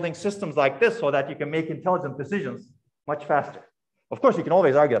building systems like this so that you can make intelligent decisions much faster. Of course, you can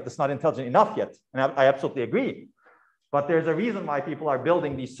always argue that it's not intelligent enough yet, and I absolutely agree. But there's a reason why people are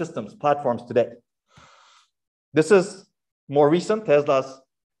building these systems, platforms today. This is more recent, Tesla's,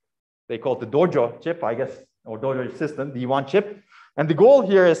 they call it the Dojo chip, I guess, or Dojo system, D1 chip. And the goal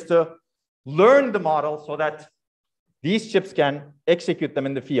here is to learn the model so that these chips can execute them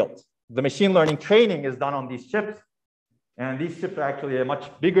in the field. The machine learning training is done on these chips. And these chips are actually a much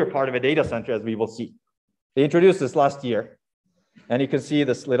bigger part of a data center, as we will see. They introduced this last year. And you can see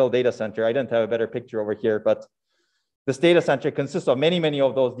this little data center. I didn't have a better picture over here, but this data center consists of many, many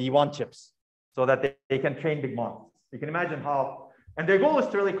of those D1 chips so that they can train big models. You can imagine how, and their goal is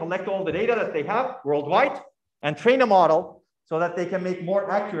to really collect all the data that they have worldwide and train a model so that they can make more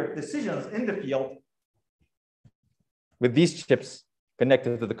accurate decisions in the field with these chips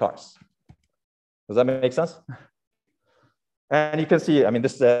connected to the cars. Does that make sense? And you can see, I mean,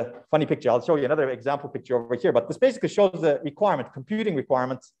 this is a funny picture. I'll show you another example picture over here, but this basically shows the requirement, computing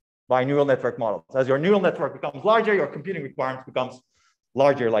requirements by neural network models. As your neural network becomes larger, your computing requirements becomes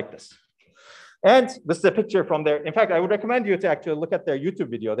larger like this. And this is a picture from their, in fact, I would recommend you to actually look at their YouTube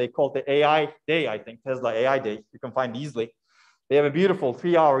video. They call it the AI Day, I think, Tesla AI Day. You can find easily. They have a beautiful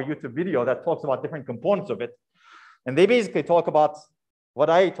 3-hour YouTube video that talks about different components of it. And they basically talk about what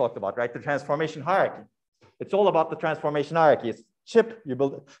I talked about, right? The transformation hierarchy. It's all about the transformation hierarchy. It's chip, you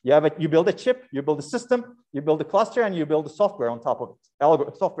build a chip, you build a system, you build a cluster, and you build the software on top of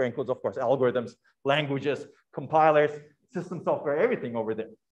it. Software includes, of course, algorithms, languages, compilers, system software, everything over there.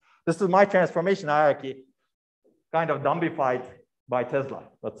 This is my transformation hierarchy, kind of dumbified by Tesla,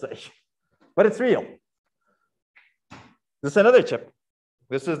 let's say. But it's real. This is another chip.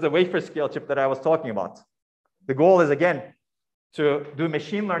 This is the wafer scale chip that I was talking about. The goal is, again, to do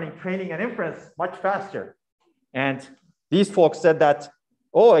machine learning training and inference much faster. And these folks said that,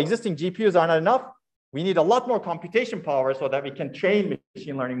 oh, existing GPUs are not enough. We need a lot more computation power so that we can train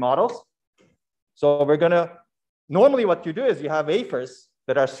machine learning models. So we're going to, normally what you do is you have wafers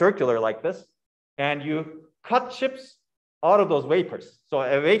that are circular like this, and you cut chips out of those wafers. So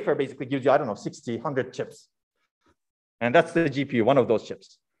a wafer basically gives you, I don't know, 60, 100 chips. And that's the GPU, one of those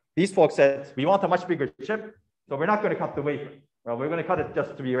chips. These folks said, we want a much bigger chip, so we're not going to cut the wafer. Well, we're going to cut it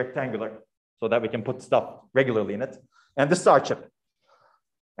just to be rectangular so that we can put stuff regularly in it. And this is our chip.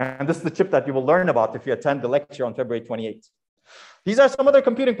 And this is the chip that you will learn about if you attend the lecture on February 28th. These are some other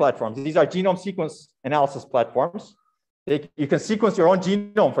computing platforms. These are genome sequence analysis platforms. You can sequence your own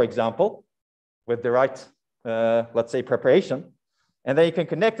genome, for example, with the right, let's say, preparation. And then you can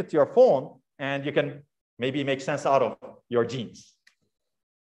connect it to your phone, and you can maybe make sense out of your genes.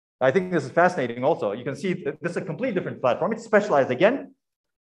 I think this is fascinating also. You can see this is a completely different platform. It's specialized again.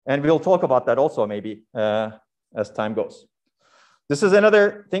 And we'll talk about that also maybe as time goes. This is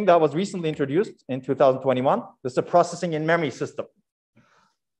another thing that was recently introduced in 2021. This is a processing in memory system.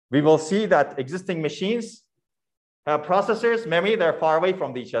 We will see that existing machines have processors, memory, they're far away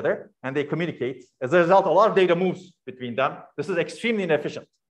from each other, and they communicate. As a result, a lot of data moves between them. This is extremely inefficient.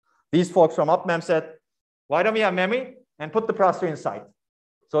 These folks from UpMem said, why don't we have memory and put the processor inside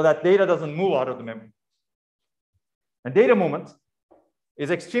so that data doesn't move out of the memory? And data movement is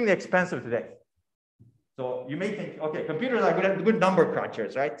extremely expensive today. So you may think, okay, computers are good number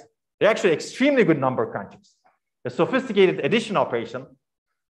crunchers, right? They're actually extremely good number crunchers. A sophisticated addition operation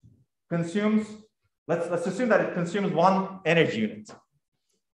consumes, let's assume that it consumes 1 energy unit.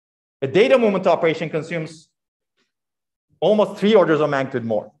 A data movement operation consumes almost 3 orders of magnitude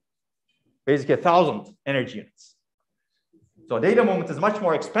more, basically 1,000 energy units. So data movement is much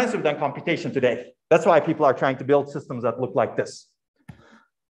more expensive than computation today. That's why people are trying to build systems that look like this.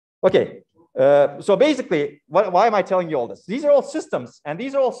 Okay, so basically, why am I telling you all this? These are all systems, and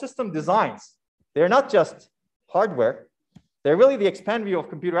these are all system designs. They're not just hardware. They're really the expand view of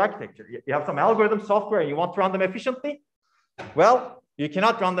computer architecture. You have some algorithm software and you want to run them efficiently. Well, you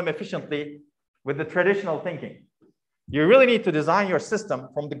cannot run them efficiently with the traditional thinking. You really need to design your system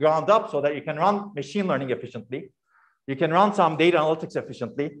from the ground up so that you can run machine learning efficiently. You can run some data analytics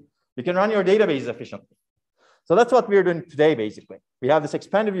efficiently. You can run your database efficiently. So that's what we're doing today, basically. We have this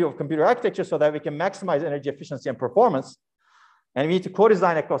expanded view of computer architecture so that we can maximize energy efficiency and performance. And we need to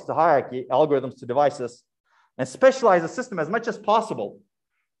co-design across the hierarchy, algorithms to devices, and specialize the system as much as possible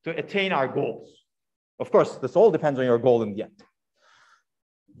to attain our goals. Of course, this all depends on your goal in the end.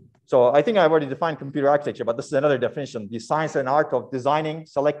 So I think I've already defined computer architecture, but this is another definition: the science and art of designing,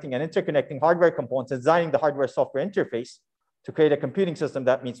 selecting, and interconnecting hardware components and designing the hardware-software interface to create a computing system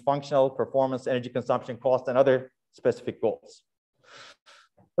that meets functional, performance, energy consumption, cost, and other specific goals.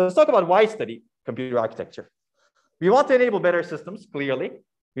 Let's talk about why study computer architecture. We want to enable better systems, clearly.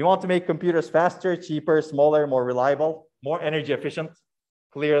 We want to make computers faster, cheaper, smaller, more reliable, more energy efficient,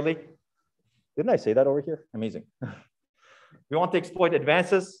 clearly. Didn't I say that over here? Amazing. We want to exploit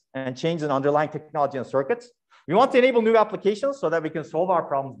advances and change in underlying technology and circuits. We want to enable new applications so that we can solve our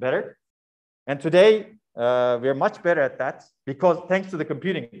problems better. And today, we're much better at that because thanks to the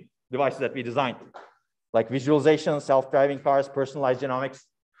computing devices that we designed, like visualization, self-driving cars, personalized genomics.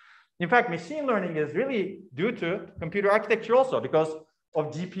 In fact, machine learning is really due to computer architecture also because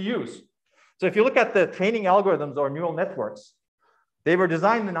of GPUs. So if you look at the training algorithms or neural networks, they were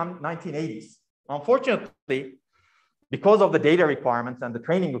designed in the 1980s. Unfortunately, because of the data requirements and the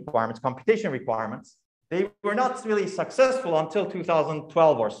training requirements, computation requirements, they were not really successful until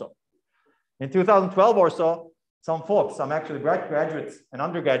 2012 or so. In 2012 or so, some folks, some actually graduates and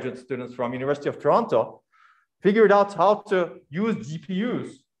undergraduate students from University of Toronto figured out how to use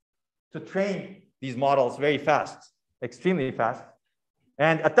GPUs to train these models very fast, extremely fast.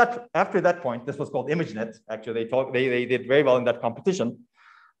 And after that point, this was called ImageNet. Actually, they did very well in that competition.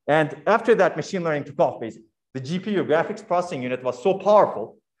 And after that, machine learning took off, basically. The GPU, graphics processing unit, was so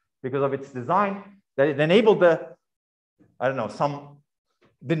powerful because of its design that it enabled the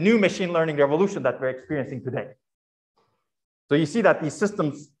new machine learning revolution that we're experiencing today. So you see that these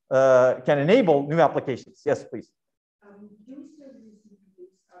systems can enable new applications. Yes, please. Do we still use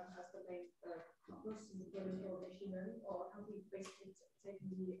GPUs as the main processing equipment for machine learning, or have we basically taken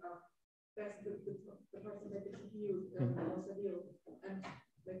the person that the GPU also deal and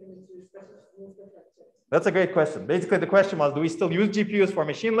making it to special That's a great question. Basically, the question was, do we still use GPUs for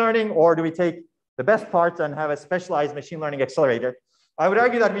machine learning, or do we take the best parts and have a specialized machine learning accelerator? I would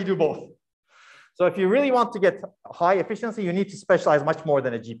argue that we do both. So if you really want to get high efficiency, you need to specialize much more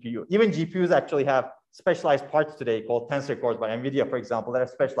than a GPU. Even GPUs actually have specialized parts today called tensor cores by NVIDIA, for example, that are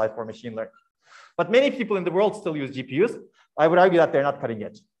specialized for machine learning. But many people in the world still use GPUs. I would argue that they're not cutting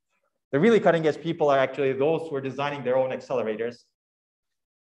edge. The really cutting edge people are actually those who are designing their own accelerators,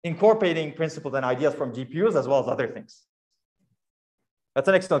 incorporating principles and ideas from GPUs as well as other things. That's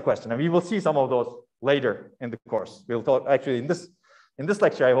an excellent question. And we will see some of those later in the course. We'll talk actually in this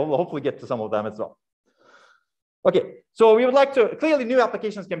lecture, I will hopefully get to some of them as well. Okay, so we would like to, clearly new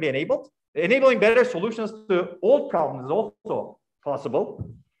applications can be enabled. Enabling better solutions to old problems is also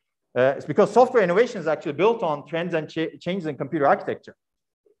possible. It's because software innovation is actually built on trends and changes in computer architecture.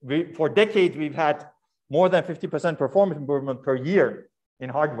 For decades, we've had more than 50% performance improvement per year in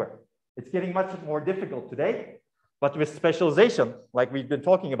hardware. It's getting much more difficult today, but with specialization, like we've been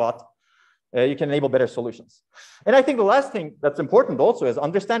talking about, you can enable better solutions. And I think the last thing that's important also is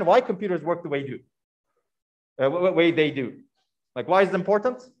understand why computers work the way they do. Like, why is it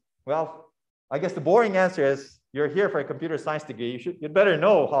important? Well, I guess the boring answer is you're here for a computer science degree. You'd better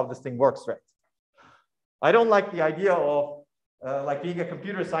know how this thing works, right? I don't like the idea of like being a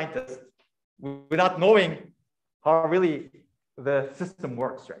computer scientist without knowing how really the system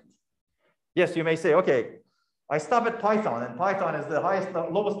works, right? Yes, you may say, okay, I stop at Python, and Python is the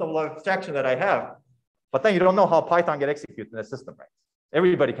lowest level of abstraction that I have. But then you don't know how Python gets executed in the system, right?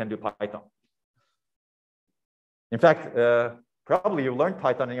 Everybody can do Python. In fact, probably you learned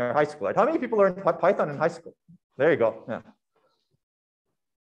Python in your high school. Right? How many people learned Python in high school? There you go. Yeah.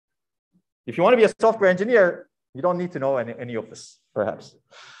 If you want to be a software engineer, you don't need to know any of this, perhaps.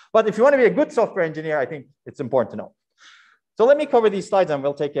 But if you want to be a good software engineer, I think it's important to know. So let me cover these slides and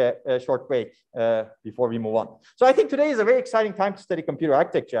we'll take a short break before we move on. So I think today is a very exciting time to study computer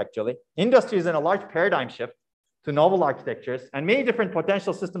architecture, actually. Industry is in a large paradigm shift to novel architectures, and many different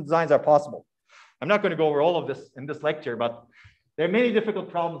potential system designs are possible. I'm not going to go over all of this in this lecture, but there are many difficult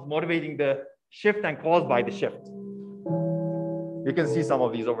problems motivating the shift and caused by the shift. You can see some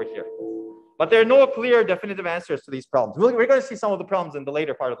of these over here. But there are no clear definitive answers to these problems. We're going to see some of the problems in the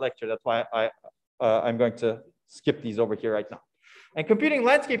later part of the lecture. That's why I'm going to skip these over here right now. And computing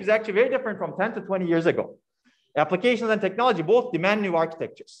landscape is actually very different from 10 to 20 years ago. Applications and technology both demand new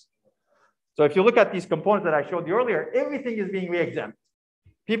architectures. So if you look at these components that I showed you earlier, everything is being re-examined.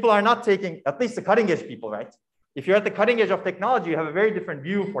 People are not taking, at least the cutting edge people, right? If you're at the cutting edge of technology, you have a very different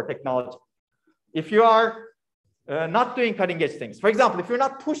view for technology. If you are not doing cutting edge things, for example, if you're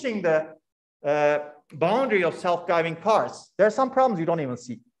not pushing the boundary of self-driving cars, there are some problems you don't even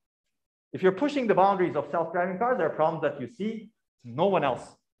see. If you're pushing the boundaries of self-driving cars, there are problems that you see, no one else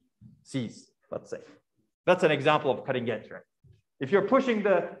sees, let's say. That's an example of cutting edge, right? If you're pushing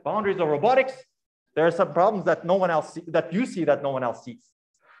the boundaries of robotics, there are some problems that no one else that you see that no one else sees.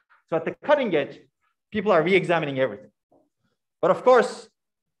 So at the cutting edge, people are re-examining everything. But of course,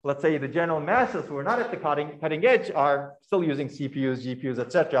 let's say the general masses who are not at the cutting edge are still using CPUs, GPUs,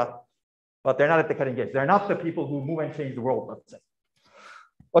 etc. But they're not at the cutting edge. They're not the people who move and change the world, let's say.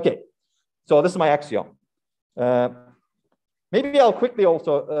 Okay, so this is my axiom. Maybe I'll quickly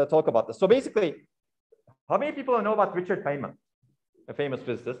also talk about this. So basically, how many people know about Richard Feynman, a famous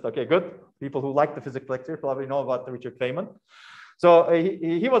physicist? Okay, good. People who like the physics lecture probably know about Richard Feynman. So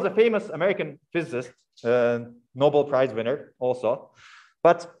he was a famous American physicist, Nobel Prize winner also.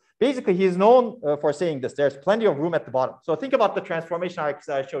 But basically, he is known for saying this: there's plenty of room at the bottom. So think about the transformation arcs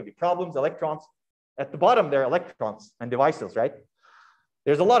that I showed you. Problems, electrons. At the bottom, there are electrons and devices, right?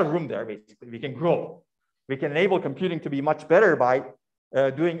 There's a lot of room there, basically. We can grow. We can enable computing to be much better by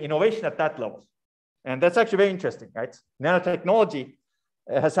doing innovation at that level. And that's actually very interesting, right? Nanotechnology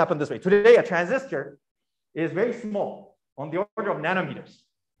has happened this way. Today, a transistor is very small, on the order of nanometers.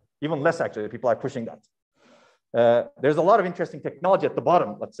 Even less, actually. People are pushing that. There's a lot of interesting technology at the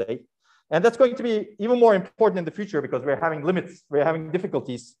bottom, let's say. And that's going to be even more important in the future because we're having limits, we're having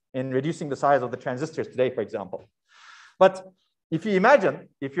difficulties in reducing the size of the transistors today, for example. But if you imagine,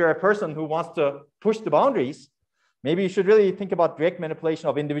 if you're a person who wants to push the boundaries, maybe you should really think about direct manipulation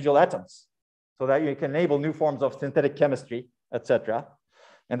of individual atoms so that you can enable new forms of synthetic chemistry, etc.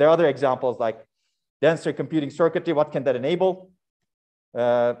 And there are other examples like denser computing circuitry. What can that enable?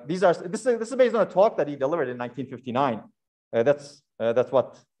 This is based on a talk that he delivered in 1959. This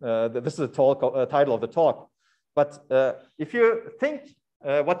is the title of the talk. But if you think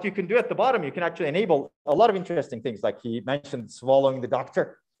what you can do at the bottom, you can actually enable a lot of interesting things. Like he mentioned swallowing the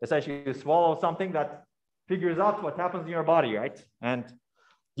doctor. Essentially, you swallow something that figures out what happens in your body, right? And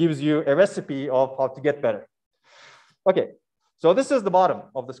gives you a recipe of how to get better. Okay. So this is the bottom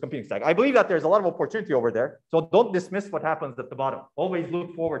of this computing stack. I believe that there's a lot of opportunity over there. So don't dismiss what happens at the bottom. Always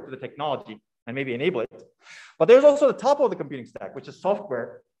look forward to the technology and maybe enable it. But there's also the top of the computing stack, which is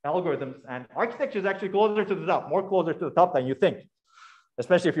software, algorithms, and architecture is actually closer to the top, more closer to the top than you think,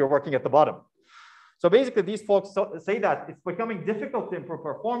 especially if you're working at the bottom. So basically, these folks say that it's becoming difficult to improve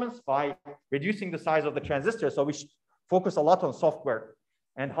performance by reducing the size of the transistor. So we should focus a lot on software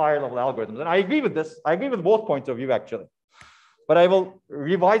and higher level algorithms. And I agree with this. I agree with both points of view, actually. But I will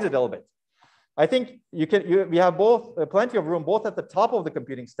revise it a little bit. I think we have both plenty of room, both at the top of the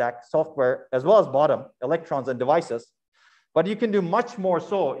computing stack, software, as well as bottom, electrons and devices. But you can do much more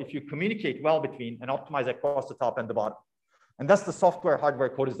so if you communicate well between and optimize across the top and the bottom. And that's the software hardware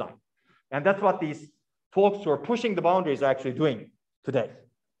co-design. And that's what these folks who are pushing the boundaries are actually doing today.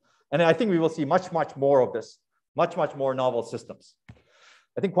 And I think we will see much, much more of this, much, much more novel systems.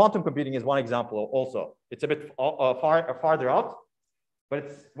 I think quantum computing is one example also. It's a bit farther out, but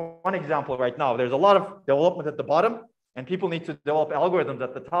it's one example right now. There's a lot of development at the bottom, and people need to develop algorithms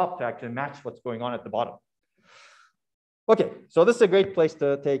at the top to actually match what's going on at the bottom. Okay, so this is a great place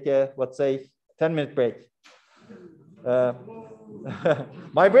to take a, let's say, 10-minute break.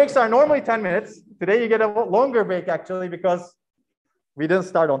 My breaks are normally 10 minutes. Today you get a longer break actually because we didn't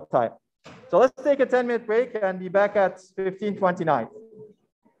start on time. So let's take a 10-minute break and be back at 15:29.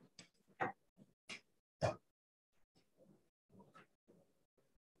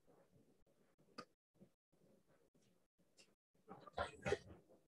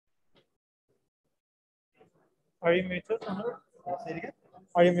 Are you muted, Onur? Say it again.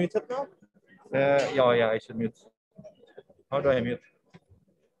 Are you muted now? Yeah, I should mute. How do I mute?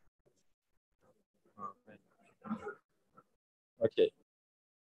 Okay.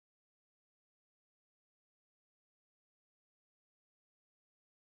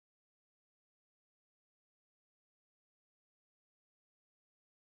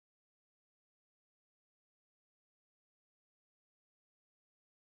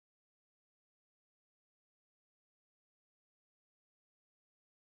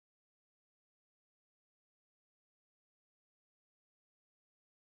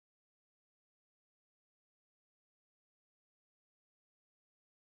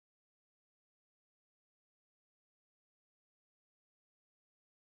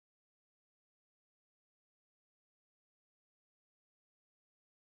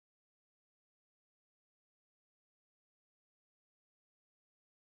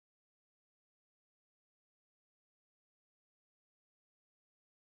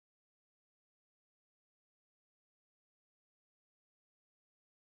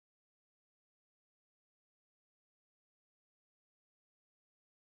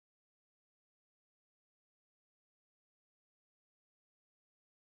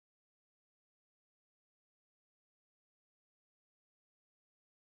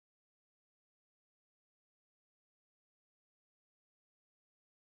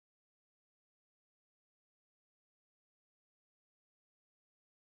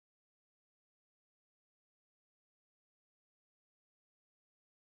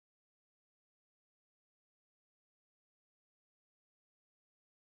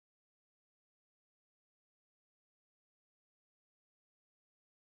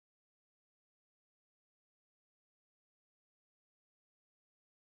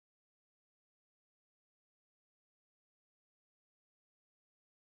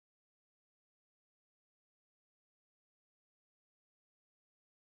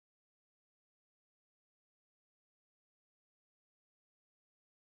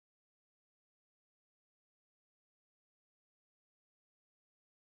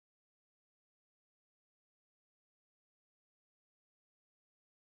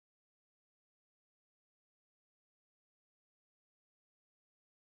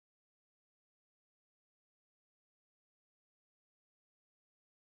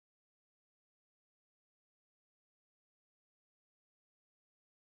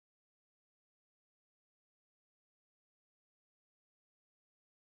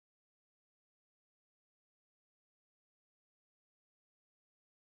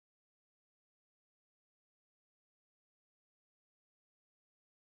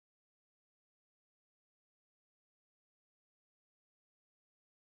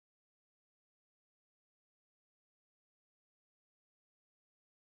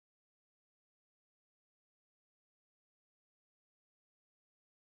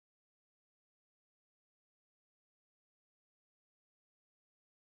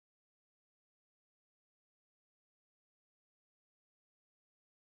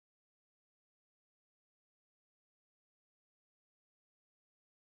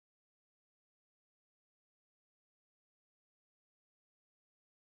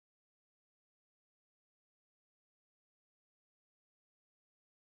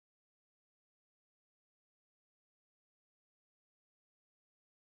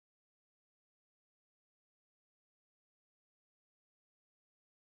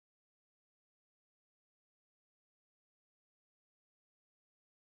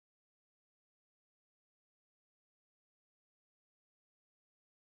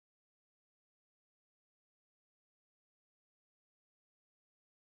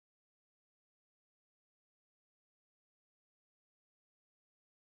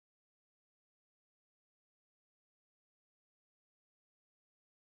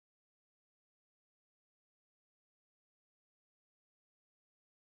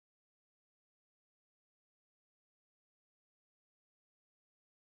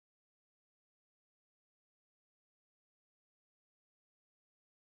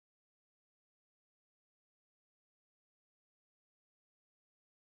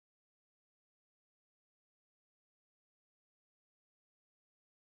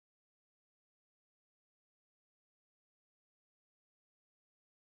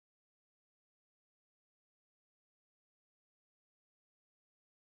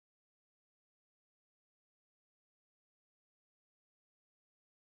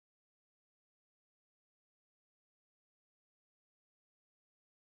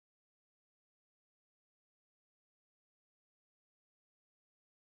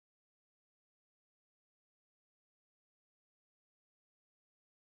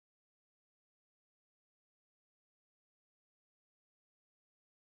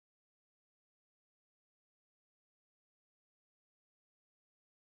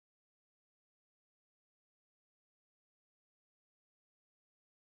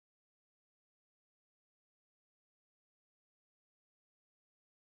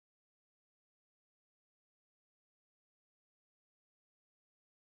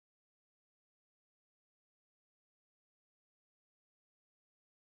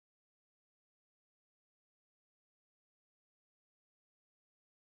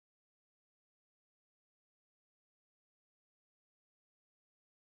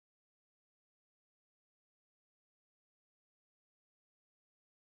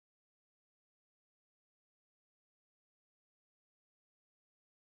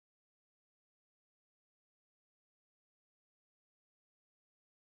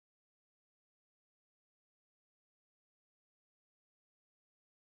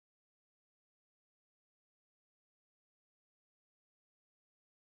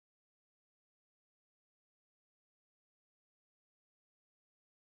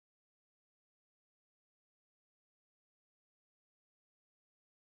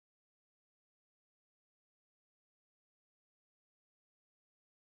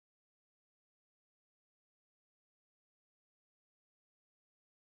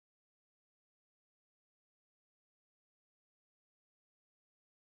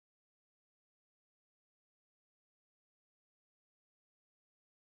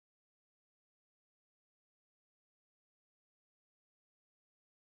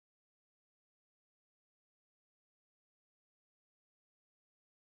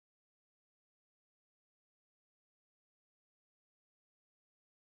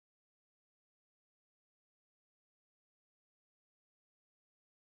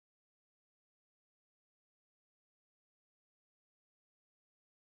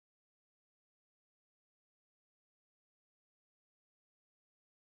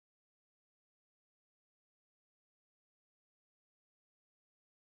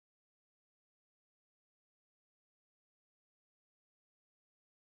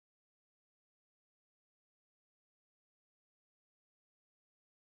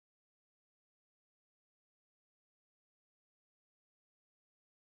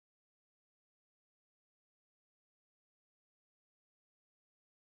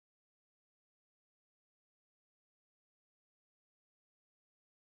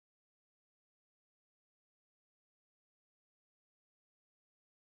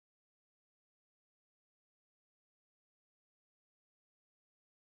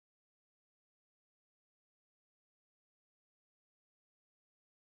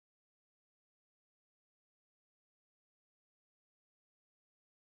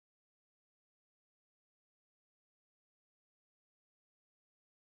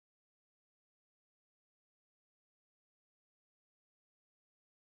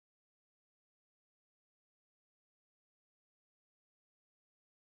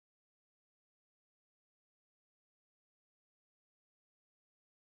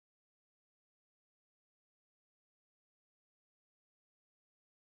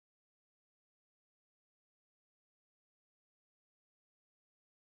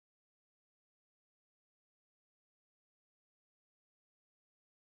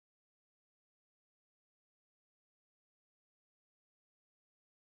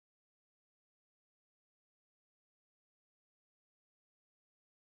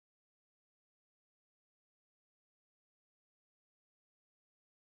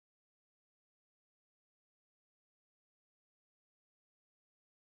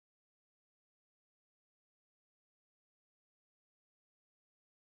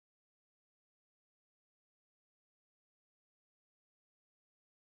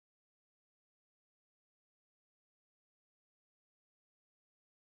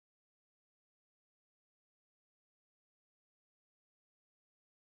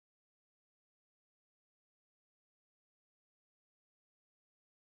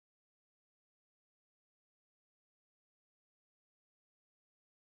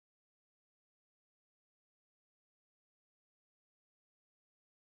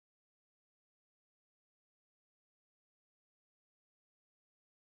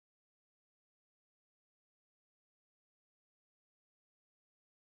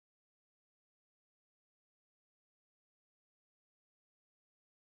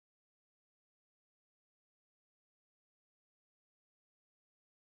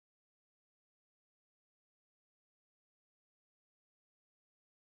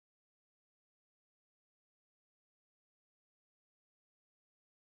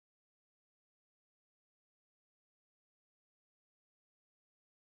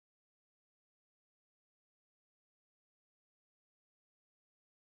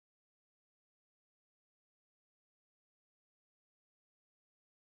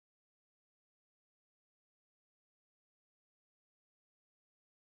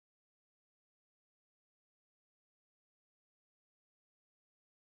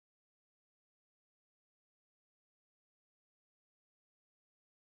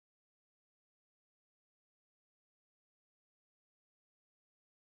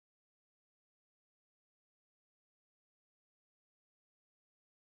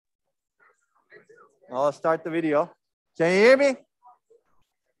 I'll start the video. Can you hear me?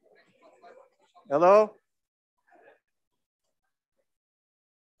 Hello?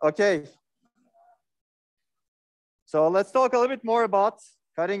 Okay. So let's talk a little bit more about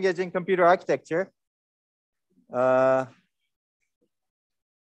cutting edge in computer architecture.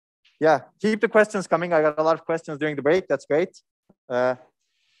 Yeah, keep the questions coming. I got a lot of questions during the break. That's great.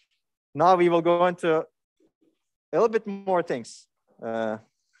 Now we will go into a little bit more things.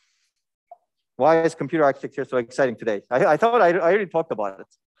 Why is computer architecture so exciting today? I thought I already talked about it.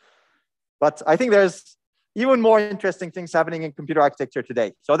 But I think there's even more interesting things happening in computer architecture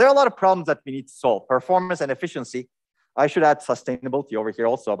today. So there are a lot of problems that we need to solve. Performance and efficiency. I should add sustainability over here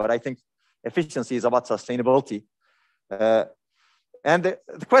also, but I think efficiency is about sustainability. And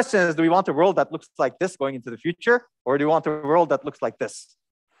the question is, do we want a world that looks like this going into the future? Or do we want a world that looks like this?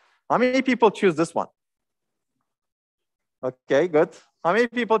 How many people choose this one? Okay, good. How many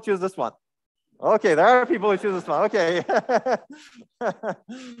people choose this one? Okay, there are people who choose this one. Okay.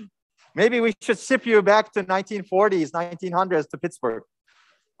 Maybe we should ship you back to 1940s, 1900s to Pittsburgh.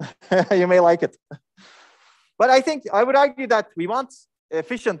 You may like it. But I think I would argue that we want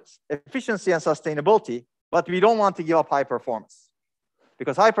efficiency and sustainability, but we don't want to give up high performance.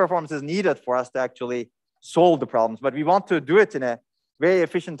 Because high performance is needed for us to actually solve the problems, but we want to do it in a very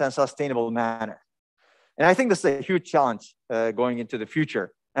efficient and sustainable manner. And I think this is a huge challenge going into the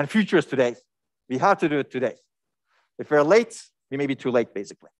future, and future is today. We have to do it today. If we're late, we may be too late,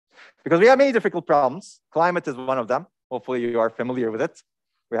 basically. Because we have many difficult problems. Climate is one of them. Hopefully you are familiar with it.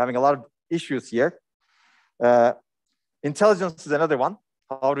 We're having a lot of issues here. Intelligence is another one.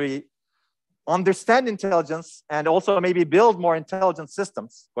 How do we understand intelligence and also maybe build more intelligent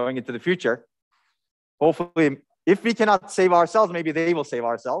systems going into the future? Hopefully, if we cannot save ourselves, maybe they will save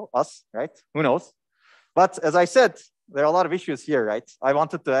us, right? Who knows? But as I said, there are a lot of issues here, right? I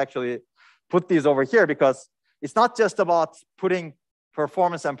wanted to actually put these over here because it's not just about putting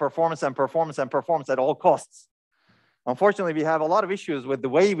performance and performance and performance and performance at all costs. Unfortunately, we have a lot of issues with the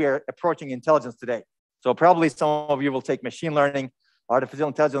way we're approaching intelligence today. So probably some of you will take machine learning, artificial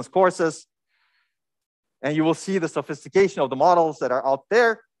intelligence courses, and you will see the sophistication of the models that are out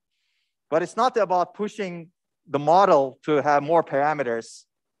there. But it's not about pushing the model to have more parameters,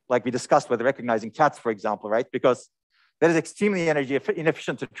 like we discussed with recognizing cats, for example, right? Because that is extremely energy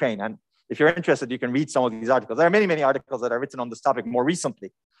inefficient to train. And if you're interested, you can read some of these articles. There are many, many articles that are written on this topic more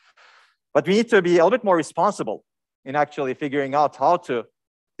recently. But we need to be a little bit more responsible in actually figuring out how to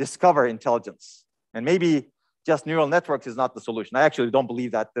discover intelligence. And maybe just neural networks is not the solution. I actually don't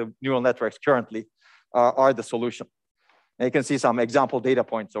believe that the neural networks currently are the solution. And you can see some example data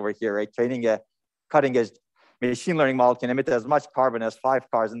points over here, right? Training a cutting edge machine learning model can emit as much carbon as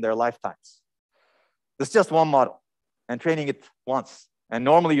 5 cars in their lifetimes. This is just one model and training it once. And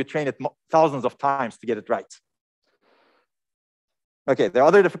normally you train it thousands of times to get it right. Okay, there are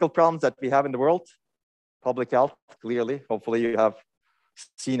other difficult problems that we have in the world. Public health, clearly, hopefully you have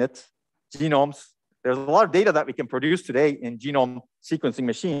seen it. Genomes, there's a lot of data that we can produce today in genome sequencing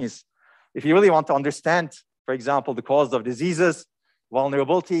machines. If you really want to understand, for example, the cause of diseases,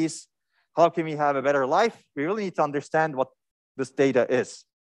 vulnerabilities, how can we have a better life? We really need to understand what this data is.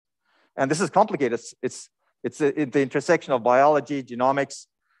 And this is complicated. It's the intersection of biology, genomics,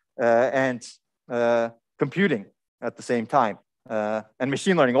 and computing at the same time. And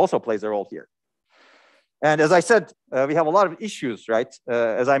machine learning also plays a role here. And as I said, we have a lot of issues, right?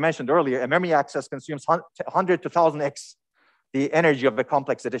 As I mentioned earlier, a memory access consumes 100 to 1000x the energy of a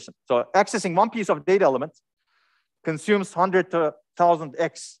complex addition. So accessing one piece of data element consumes 100 to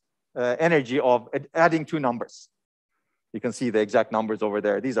 1000x energy of adding 2 numbers. You can see the exact numbers over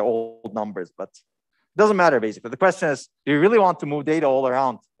there. These are old numbers, but it doesn't matter, basically. The question is, do you really want to move data all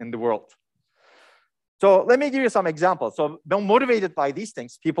around in the world? So let me give you some examples. So motivated by these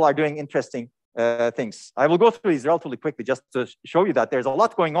things, people are doing interesting things. I will go through these relatively quickly just to show you that there's a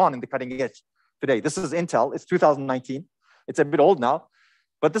lot going on in the cutting edge today. This is Intel. It's 2019. It's a bit old now,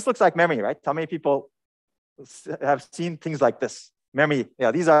 but this looks like memory, right? How many people have seen things like this? Memory,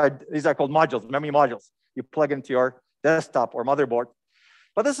 yeah, these are called modules, memory modules. You plug into your desktop or motherboard.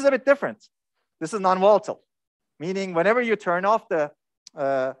 But this is a bit different. This is non-volatile, meaning whenever you turn off the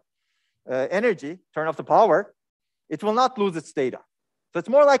energy, turn off the power, it will not lose its data. So it's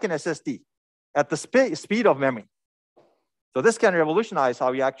more like an SSD at the speed of memory. So this can revolutionize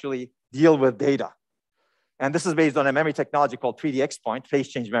how we actually deal with data. And this is based on a memory technology called 3D X-point, phase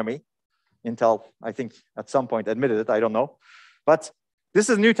change memory. Intel, I think, at some point admitted it, I don't know. But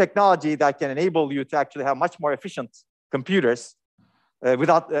this is new technology that can enable you to actually have much more efficient computers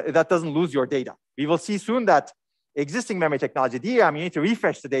that doesn't lose your data. We will see soon that existing memory technology, DRAM, you need to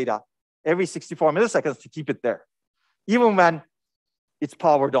refresh the data every 64 milliseconds to keep it there, even when it's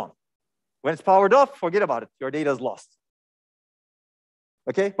powered on. When it's powered off, forget about it. Your data is lost.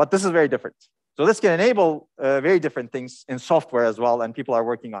 Okay, but this is very different. So this can enable very different things in software as well, and people are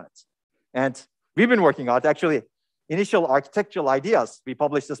working on it. And we've been working on it. Actually, initial architectural ideas. We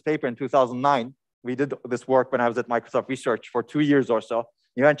published this paper in 2009. We did this work when I was at Microsoft Research for 2 years or so.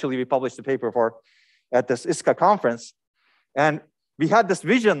 Eventually, we published the paper at this ISCA conference. And we had this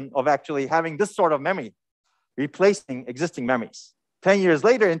vision of actually having this sort of memory replacing existing memories. 10 years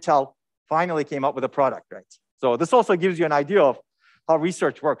later, Intel finally came up with a product, right? So this also gives you an idea of how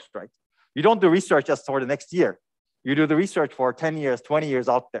research works, right? You don't do research just for the next year. You do the research for 10 years, 20 years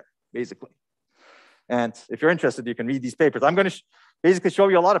out there, basically. And if you're interested, you can read these papers. I'm going to basically show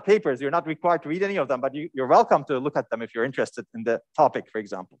you a lot of papers. You're not required to read any of them, but you're welcome to look at them if you're interested in the topic, for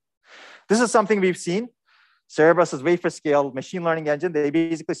example. This is something we've seen. Cerebrus's wafer scale machine learning engine, they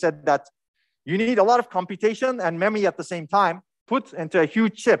basically said that you need a lot of computation and memory at the same time put into a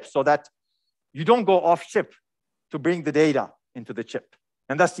huge chip so that you don't go off chip to bring the data into the chip.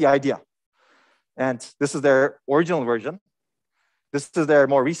 And that's the idea. And this is their original version. This is their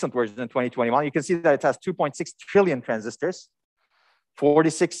more recent version in 2021. You can see that it has 2.6 trillion transistors,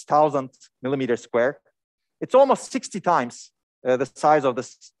 46,000 millimeters square. It's almost 60 times the size of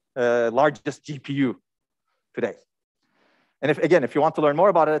this largest GPU today. And if you want to learn more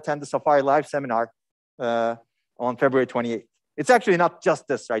about it, attend the Safari Live seminar on February 28th. It's actually not just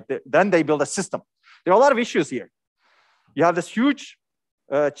this, right? Then they build a system. There are a lot of issues here. You have this huge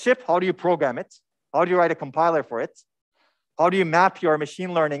chip. How do you program it? How do you write a compiler for it? How do you map your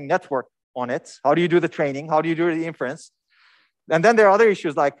machine learning network on it? How do you do the training? How do you do the inference? And then there are other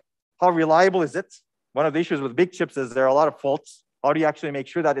issues like how reliable is it? One of the issues with big chips is there are a lot of faults. How do you actually make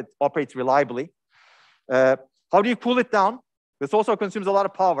sure that it operates reliably? How do you cool it down? This also consumes a lot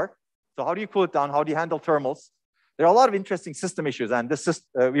of power. So how do you cool it down? How do you handle thermals? There are a lot of interesting system issues, and this is,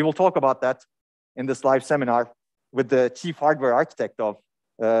 we will talk about that in this live seminar with the chief hardware architect of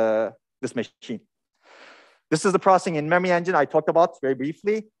this machine. This is the processing in memory engine I talked about very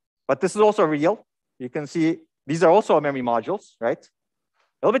briefly, but this is also real. You can see these are also memory modules, right?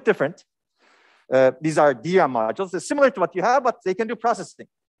 A little bit different. These are DRAM modules. They're similar to what you have, but they can do processing.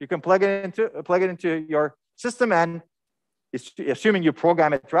 You can plug it into your system, and assuming you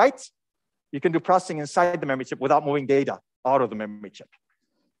program it right, you can do processing inside the memory chip without moving data out of the memory chip.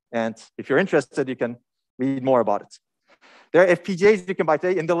 And if you're interested, you can read more about it. There are FPGAs you can buy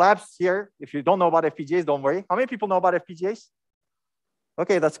today in the labs here. If you don't know about FPGAs, don't worry. How many people know about FPGAs?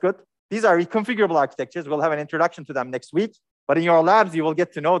 Okay, that's good. These are reconfigurable architectures. We'll have an introduction to them next week. But in your labs, you will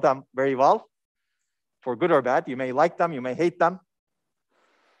get to know them very well, for good or bad. You may like them, you may hate them.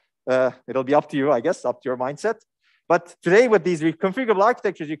 It'll be up to you, I guess, up to your mindset. But today, with these reconfigurable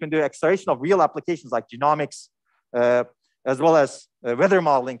architectures, you can do acceleration of real applications like genomics, as well as weather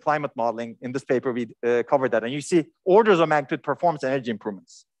modeling, climate modeling. In this paper, we covered that. And you see orders of magnitude performance and energy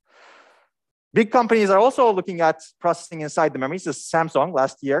improvements. Big companies are also looking at processing inside the memories. This is Samsung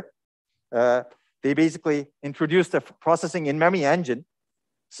last year. They basically introduced a processing in memory engine,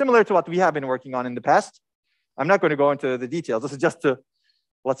 similar to what we have been working on in the past. I'm not going to go into the details. This is just to,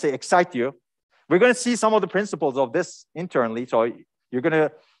 let's say, excite you. We're going to see some of the principles of this internally. So you're going to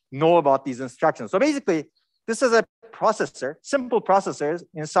know about these instructions. So basically, this is a processor, simple processors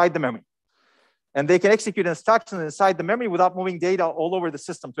inside the memory. And they can execute instructions inside the memory without moving data all over the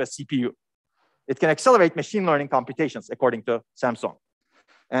system to a CPU. It can accelerate machine learning computations, according to Samsung.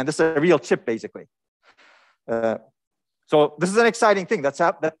 And this is a real chip, basically. So this is an exciting thing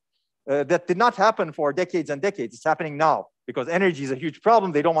that did not happen for decades and decades. It's happening now because energy is a huge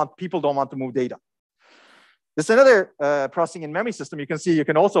problem. People don't want to move data. This is another processing in memory system. You can see you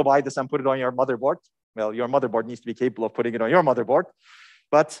can also buy this and put it on your motherboard. Well, your motherboard needs to be capable of putting it on your motherboard.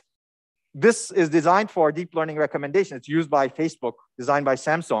 But this is designed for deep learning recommendation. It's used by Facebook, designed by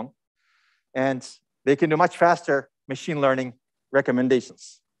Samsung. And they can do much faster machine learning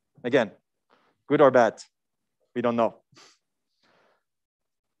recommendations. Again, good or bad, we don't know.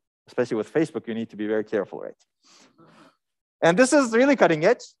 Especially with Facebook, you need to be very careful, right? And this is really cutting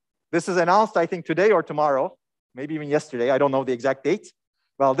edge. This is announced, I think, today or tomorrow, maybe even yesterday. I don't know the exact date.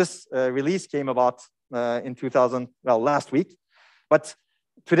 Well, this release came about last week. But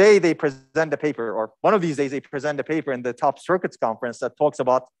today they present a paper, or one of these days they present a paper in the Top Circuits conference that talks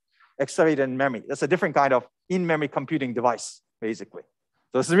about accelerated memory. That's a different kind of in-memory computing device, basically.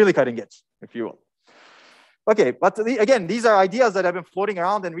 So this is really cutting edge, if you will. Okay, but again, these are ideas that have been floating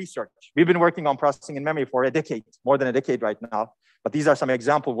around in research. We've been working on processing in memory for a decade, more than a decade right now. But these are some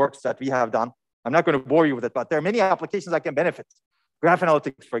example works that we have done. I'm not going to bore you with it, but there are many applications that can benefit graph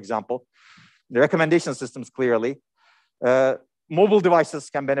analytics, for example, the recommendation systems clearly. Mobile devices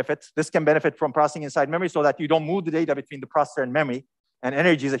can benefit. This can benefit from processing inside memory so that you don't move the data between the processor and memory. And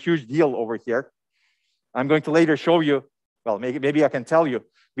energy is a huge deal over here. I'm going to later show you, well, maybe I can tell you,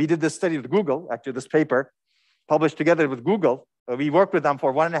 we did this study with Google, actually this paper, published together with Google. We worked with them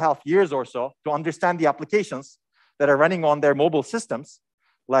for 1.5 years or so to understand the applications that are running on their mobile systems,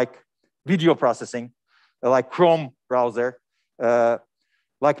 like video processing, like Chrome browser,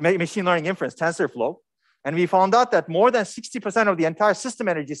 like machine learning inference, TensorFlow. And we found out that more than 60% of the entire system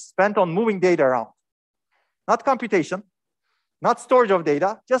energy is spent on moving data around. Not computation, not storage of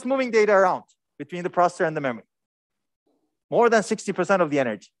data, just moving data around between the processor and the memory. More than 60% of the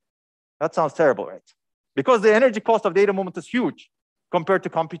energy. That sounds terrible, right? Because the energy cost of data movement is huge compared to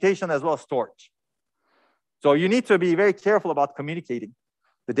computation as well as storage. So you need to be very careful about communicating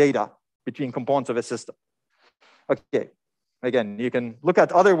the data between components of a system. Okay, again, you can look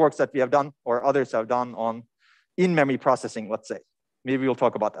at other works that we have done or others have done on in-memory processing, let's say. Maybe we'll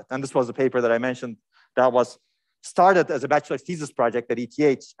talk about that. And this was a paper that I mentioned that was started as a bachelor's thesis project at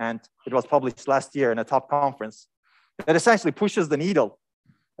ETH, and it was published last year in a top conference that essentially pushes the needle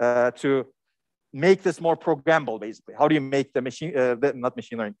to make this more programmable, basically. How do you make the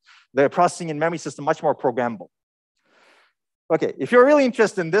the processing in memory system much more programmable? Okay, if you're really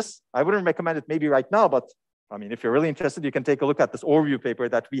interested in this, I wouldn't recommend it maybe right now, but I mean, if you're really interested, you can take a look at this overview paper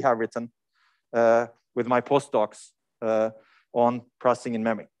that we have written with my postdocs on processing in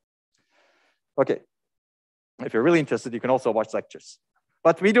memory. Okay, if you're really interested, you can also watch lectures.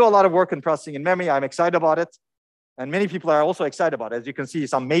 But we do a lot of work in processing in memory. I'm excited about it. And many people are also excited about it. As you can see,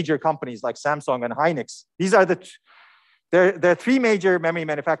 some major companies like Samsung and Hynix. These are there are three major memory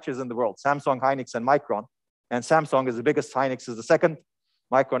manufacturers in the world: Samsung, Hynix, and Micron. And Samsung is the biggest, Hynix is the second,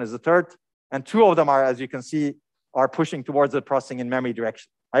 Micron is the third. And two of them are, as you can see, are pushing towards the processing in memory direction.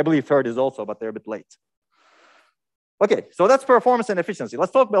 I believe third is also, but they're a bit late. Okay, so that's performance and efficiency.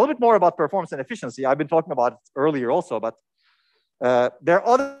 Let's talk a little bit more about performance and efficiency. I've been talking about it earlier also, but there are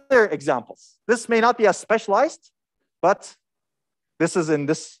other examples. This may not be as specialized, but this is in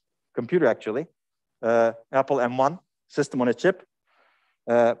this computer, actually, Apple M1 system on a chip.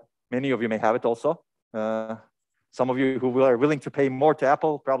 Many of you may have it also. Some of you who are willing to pay more to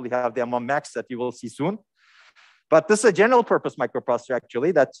Apple probably have the M1 Max that you will see soon. But this is a general purpose microprocessor,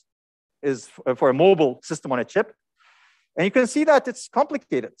 actually, that is for a mobile system on a chip. And you can see that it's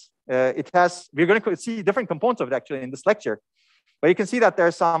complicated. We're going to see different components of it, actually, in this lecture. But you can see that there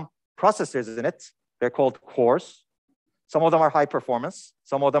are some processors in it. They're called cores. Some of them are high performance.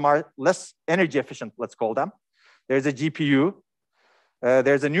 Some of them are less energy efficient, let's call them. There's a GPU.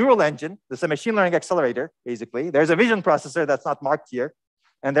 There's a neural engine. There's a machine learning accelerator, basically. There's a vision processor that's not marked here.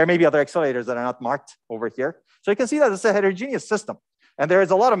 And there may be other accelerators that are not marked over here. So you can see that it's a heterogeneous system. And there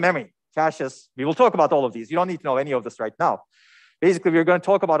is a lot of memory, caches. We will talk about all of these. You don't need to know any of this right now. Basically, we're going to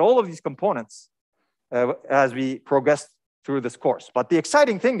talk about all of these components as we progress through this course. But the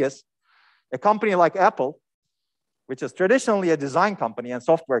exciting thing is, a company like Apple, which is traditionally a design company and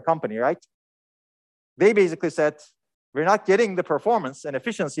software company, right? They basically said, we're not getting the performance and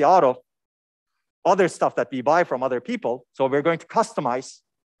efficiency out of other stuff that we buy from other people. So we're going to customize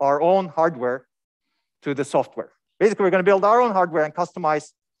our own hardware to the software. Basically, we're going to build our own hardware and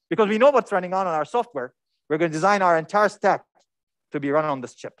customize, because we know what's running on our software. We're going to design our entire stack to be run on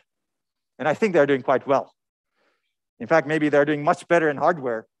this chip. And I think they're doing quite well. In fact, maybe they're doing much better in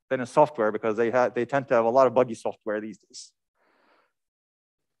hardware than in software, because they tend to have a lot of buggy software these days.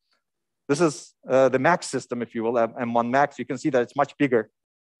 This is the Max system, if you will, M1 Max. You can see that it's much bigger.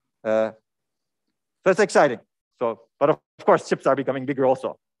 So it's exciting. But of course, chips are becoming bigger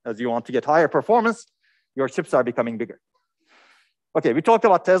also. As you want to get higher performance, your chips are becoming bigger. Okay, we talked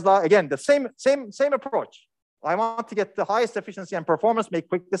about Tesla. Again, the same approach. I want to get the highest efficiency and performance, make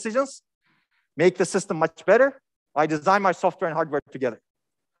quick decisions, make the system much better. I design my software and hardware together.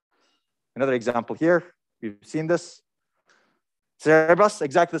 Another example here, we've seen this. Cerebras,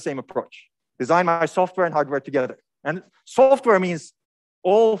 exactly the same approach. Design my software and hardware together. And software means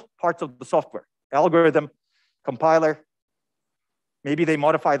all parts of the software. Algorithm, compiler. Maybe they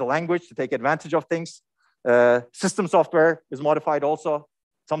modify the language to take advantage of things. System software is modified also.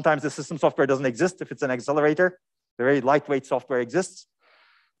 Sometimes the system software doesn't exist if it's an accelerator. The very lightweight software exists.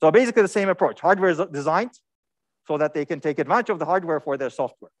 So basically the same approach. Hardware is designed so that they can take advantage of the hardware for their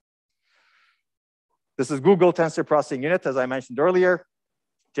software. This is Google Tensor Processing Unit, as I mentioned earlier,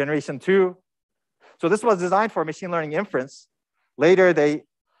 generation 2. So this was designed for machine learning inference. Later, they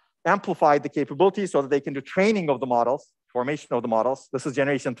amplified the capability so that they can do training of the models, formation of the models. This is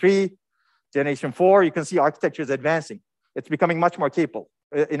generation 3, generation 4. You can see architecture is advancing. it's becoming much more capable.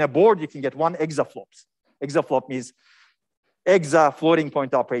 In a board, you can get 1 exaflops. Exaflop means exa floating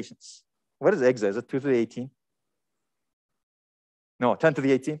point operations. What is exa? Is it 2 to the 18? No, 10 to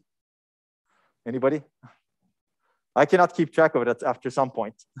the 18? Anybody? I cannot keep track of it after some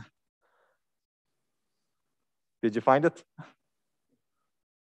point. Did you find it?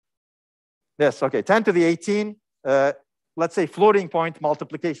 Yes, okay, 10 to the 18, let's say floating point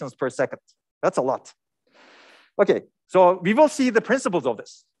multiplications per second. That's a lot. Okay, so we will see the principles of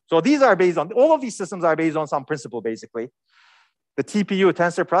this. So these are based on, all of these systems are based on some principle, basically. The TPU,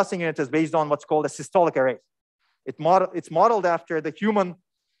 tensor processing unit, is based on what's called a systolic array. It's modeled after the human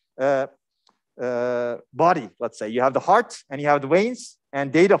body, let's say. You have the heart and you have the veins,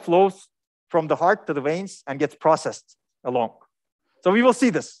 and data flows from the heart to the veins and gets processed along. So we will see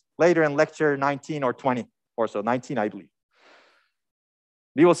this later in lecture 19 or 20 or so, 19, I believe.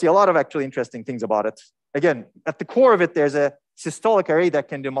 We will see a lot of actually interesting things about it. Again, at the core of it, there's a systolic array that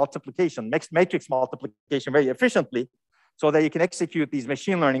can do multiplication, mixed matrix multiplication very efficiently, so that you can execute these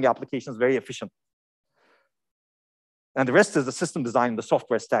machine learning applications very efficiently. And the rest is the system design, the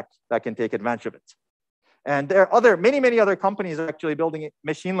software stack that can take advantage of it. And there are many other companies actually building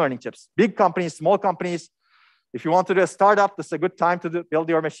machine learning chips. Big companies, small companies. If you want to do a startup, this is a good time to build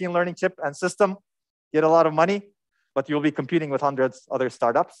your machine learning chip and system, get a lot of money, but you'll be competing with hundreds other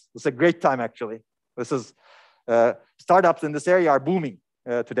startups. It's a great time, actually. This is, startups in this area are booming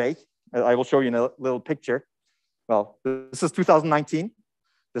today. I will show you in a little picture. Well, this is 2019.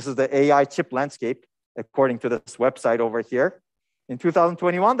 This is the AI chip landscape, according to this website over here. In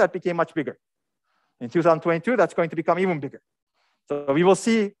 2021, that became much bigger. In 2022, that's going to become even bigger. So we will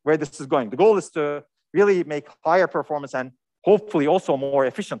see where this is going. The goal is to really make higher performance and hopefully also more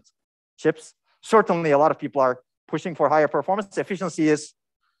efficient chips. Certainly, a lot of people are pushing for higher performance. Efficiency is,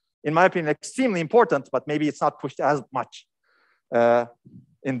 in my opinion, extremely important, but maybe it's not pushed as much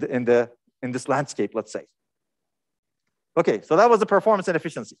in this landscape, let's say. Okay, so that was the performance and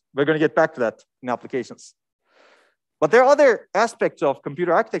efficiency. We're going to get back to that in applications. But there are other aspects of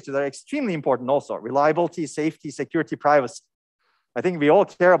computer architecture that are extremely important also. Reliability, safety, security, privacy. I think we all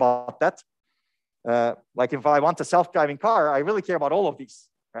care about that. Like if I want a self-driving car, I really care about all of these,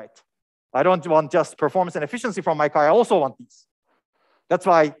 right? I don't want just performance and efficiency from my car. I also want these. That's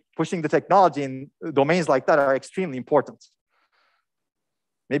why pushing the technology in domains like that are extremely important.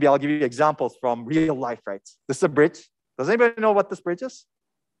 Maybe I'll give you examples from real life, right? This is a bridge. Does anybody know what this bridge is?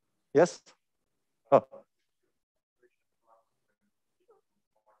 Yes? Oh.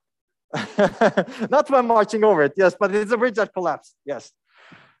 Not when marching over it, yes, but it's a bridge that collapsed, yes.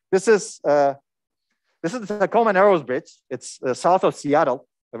 This is the Tacoma Narrows Bridge. It's south of Seattle,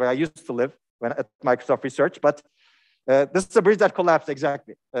 where I used to live at Microsoft Research, but this is a bridge that collapsed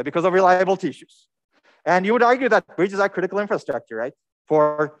exactly because of reliability issues. And you would argue that bridges are critical infrastructure, right?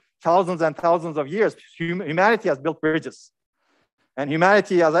 For thousands and thousands of years, humanity has built bridges. And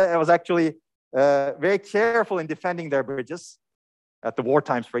humanity was actually very careful in defending their bridges at the war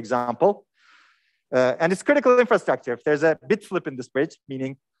times, for example. And it's critical infrastructure. If there's a bit flip in this bridge,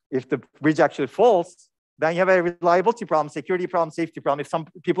 meaning if the bridge actually falls, then you have a reliability problem, security problem, safety problem. If some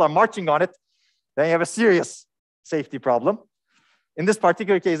people are marching on it, then you have a serious safety problem. In this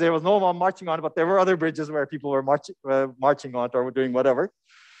particular case, there was no one marching on it, but there were other bridges where people were marching on it or were doing whatever.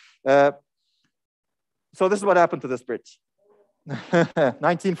 So this is what happened to this bridge.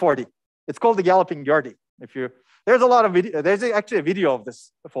 1940. It's called the Galloping Gertie. There's a lot of video. There's actually a video of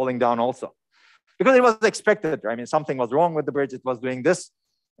this falling down also, because it was expected. I mean, something was wrong with the bridge. It was doing this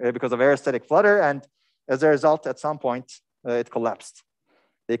because of aerostatic flutter, and as a result, at some point, it collapsed.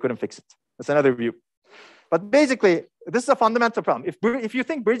 They couldn't fix it. That's another view. But basically, this is a fundamental problem. If you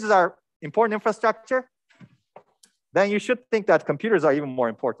think bridges are important infrastructure, then you should think that computers are even more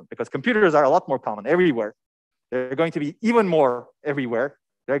important, because computers are a lot more common everywhere. They're going to be even more everywhere.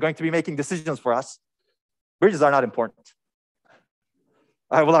 They're going to be making decisions for us. Bridges are not important.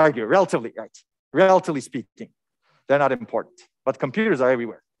 I will argue, relatively, right? Relatively speaking, they're not important, but computers are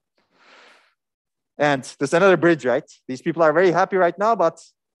everywhere. And there's another bridge, right? These people are very happy right now, but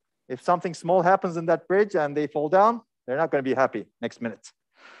if something small happens in that bridge and they fall down, they're not going to be happy next minute.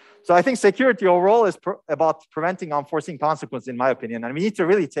 So I think security overall is about preventing unforeseen consequences, in my opinion. And we need to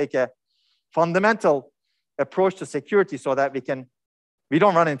really take a fundamental approach to security so that we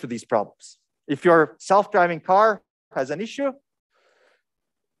don't run into these problems. If your self-driving car has an issue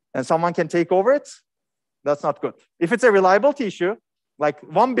and someone can take over it, that's not good. If it's a reliability issue, like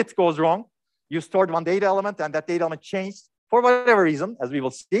one bit goes wrong, you stored one data element and that data element changed for whatever reason, as we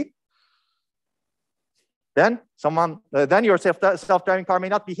will see, then your self-driving car may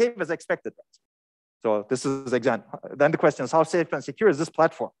not behave as expected. So this is again, then the question is how safe and secure is this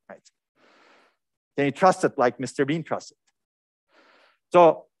platform, right? Can you trust it like Mr. Bean trusted?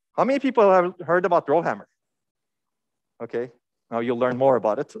 So how many people have heard about RowHammer? Okay, now you'll learn more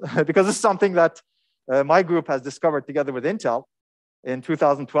about it because this is something that my group has discovered together with Intel in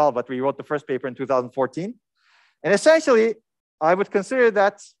 2012, but we wrote the first paper in 2014. And essentially, I would consider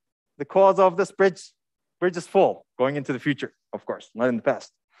that the cause of this bridge is full going into the future, of course, not in the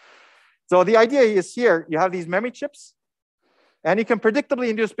past. So the idea is here, you have these memory chips, and you can predictably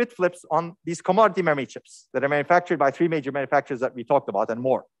induce bit flips on these commodity memory chips that are manufactured by 3 major manufacturers that we talked about and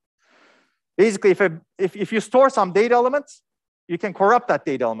more. Basically, if you store some data elements, you can corrupt that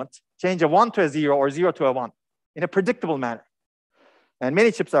data element, change a 1 to a 0 or 0 to a 1 in a predictable manner. And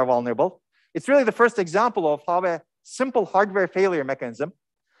many chips are vulnerable. It's really the first example of how a simple hardware failure mechanism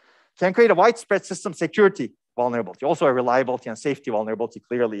can create a widespread system security vulnerability, also a reliability and safety vulnerability,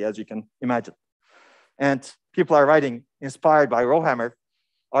 clearly, as you can imagine. And people are writing, inspired by RowHammer,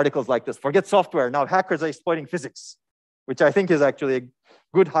 articles like this: forget software, now hackers are exploiting physics, which I think is actually a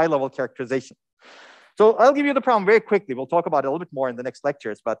good high-level characterization. So I'll give you the problem very quickly. We'll talk about it a little bit more in the next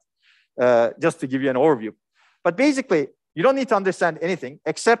lectures, but just to give you an overview. But basically, you don't need to understand anything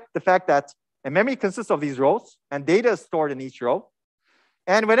except the fact that a memory consists of these rows, and data is stored in each row.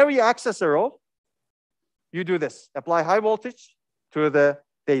 And whenever you access a row, you do this: apply high voltage to the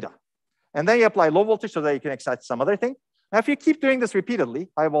data. And then you apply low voltage so that you can excite some other thing. Now, if you keep doing this repeatedly,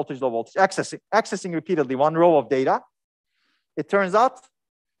 high voltage, low voltage, accessing repeatedly one row of data, it turns out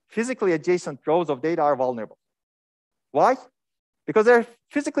physically adjacent rows of data are vulnerable. Why? Because they're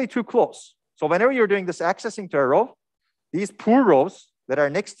physically too close. So whenever you're doing this accessing to a row, these poor rows that are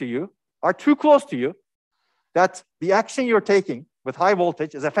next to you are too close to you that the action you're taking with high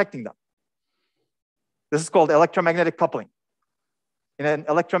voltage is affecting them. This is called electromagnetic coupling. In an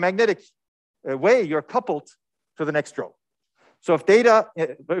electromagnetic way, you're coupled to the next row. So if data,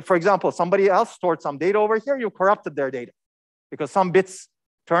 for example, somebody else stored some data over here, you corrupted their data because some bits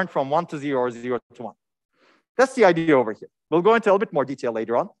turned from 1 to 0 or 0 to 1. That's the idea over here. We'll go into a little bit more detail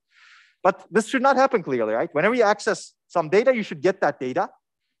later on. But this should not happen clearly, right? Whenever you access some data, you should get that data.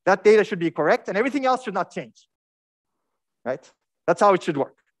 That data should be correct, and everything else should not change, right? That's how it should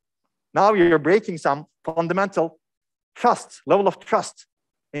work. Now you're breaking some fundamental trust, level of trust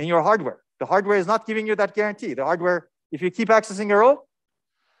in your hardware. The hardware is not giving you that guarantee. The hardware, if you keep accessing a row,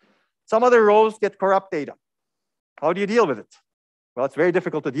 some other rows get corrupt data. How do you deal with it? Well, it's very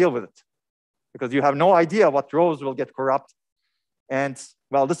difficult to deal with it because you have no idea what rows will get corrupt. And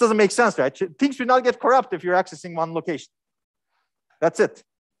well, this doesn't make sense, right? Things should not get corrupt if you're accessing one location. That's it.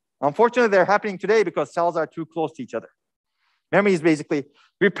 Unfortunately, they're happening today because cells are too close to each other. Memory is basically,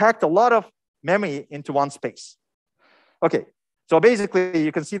 we packed a lot of memory into one space. Okay, so basically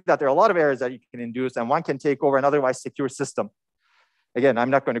you can see that there are a lot of errors that you can induce, and one can take over an otherwise secure system. Again, I'm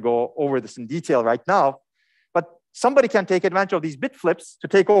not going to go over this in detail right now, but somebody can take advantage of these bit flips to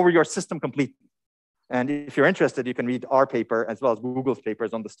take over your system completely. And if you're interested, you can read our paper as well as Google's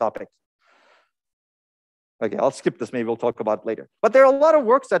papers on this topic. Okay, I'll skip this, maybe we'll talk about it later. But there are a lot of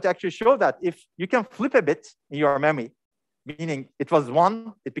works that actually show that if you can flip a bit in your memory, meaning it was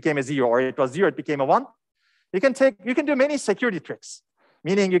 1, it became a 0, or it was 0, it became a 1, you can do many security tricks,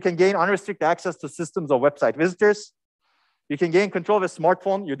 meaning you can gain unrestricted access to systems of website visitors. You can gain control of a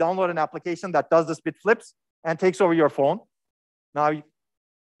smartphone. You download an application that does this bit flips and takes over your phone. Now,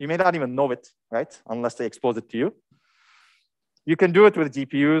 you may not even know it, right? Unless they expose it to you. You can do it with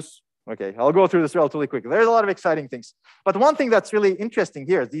GPUs. Okay, I'll go through this relatively quickly. There's a lot of exciting things. But one thing that's really interesting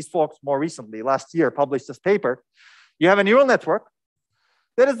here is these folks more recently, last year, published this paper. You have a neural network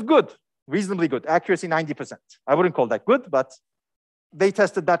that is good, reasonably good, accuracy 90%. I wouldn't call that good, but they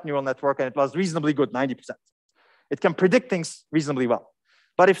tested that neural network and it was reasonably good, 90%. It can predict things reasonably well.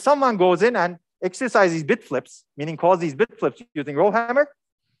 But if someone goes in and exercises these bit flips, meaning cause these bit flips using RowHammer,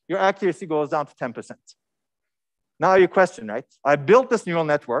 your accuracy goes down to 10%. Now you question, right? I built this neural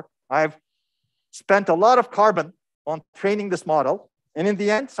network. I've spent a lot of carbon on training this model. And in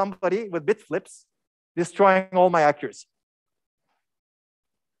the end, somebody with bit flips destroying all my accuracy.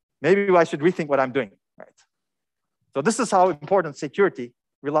 Maybe I should rethink what I'm doing, right? So this is how important security,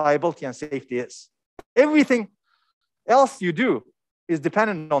 reliability, and safety is. Everything else you do is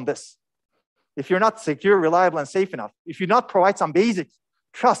dependent on this. If you're not secure, reliable, and safe enough, if you not provide some basic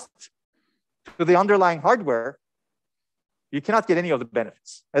trust to the underlying hardware, you cannot get any of the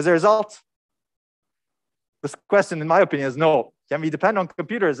benefits. As a result, this question, in my opinion, is no. Can we depend on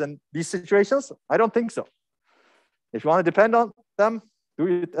computers in these situations? I don't think so. If you want to depend on them, do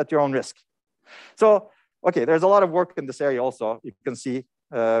it at your own risk. So, okay, there's a lot of work in this area also. You can see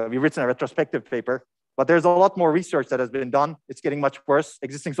we've written a retrospective paper but there's a lot more research that has been done. It's getting much worse.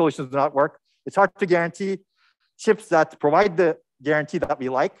 Existing solutions do not work. It's hard to guarantee chips that provide the guarantee that we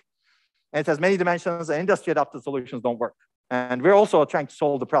like. And it has many dimensions, and industry adapted solutions don't work. And we're also trying to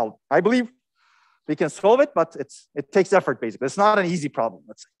solve the problem. I believe we can solve it, but it takes effort, basically. It's not an easy problem,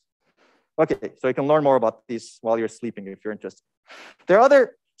 let's say. Okay, so you can learn more about these while you're sleeping if you're interested. There are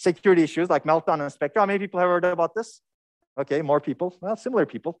other security issues like meltdown and Spectre. How many people have heard about this? Okay, more people. Well, similar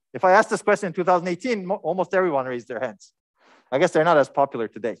people. If I asked this question in 2018, almost everyone raised their hands. I guess they're not as popular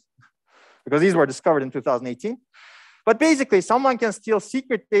today because these were discovered in 2018. But basically, someone can steal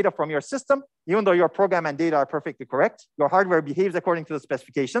secret data from your system, even though your program and data are perfectly correct. Your hardware behaves according to the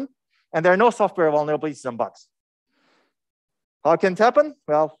specification, and there are no software vulnerabilities and bugs. How can it happen?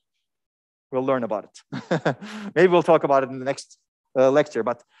 Well, we'll learn about it. Maybe we'll talk about it in the next lecture,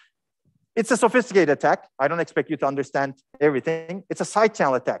 but it's a sophisticated attack. I don't expect you to understand everything. It's a side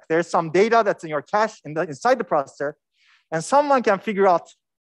channel attack. There's some data that's in your cache inside the processor, and someone can figure out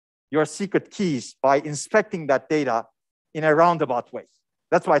your secret keys by inspecting that data in a roundabout way.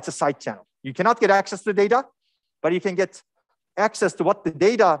 That's why it's a side channel. You cannot get access to the data, but you can get access to what the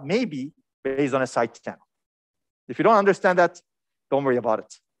data may be based on a side channel. If you don't understand that, don't worry about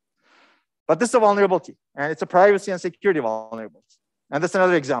it. But this is a vulnerability, and it's a privacy and security vulnerability. And that's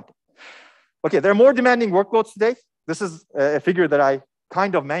another example. Okay, there are more demanding workloads today. This is a figure that I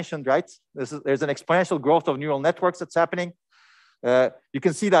kind of mentioned, right? There's an exponential growth of neural networks that's happening. You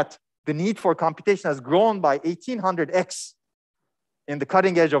can see that the need for computation has grown by 1800x in the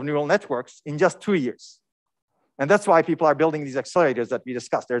cutting edge of neural networks in just 2 years. And that's why people are building these accelerators that we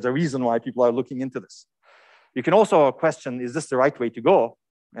discussed. There's a reason why people are looking into this. You can also question, is this the right way to go?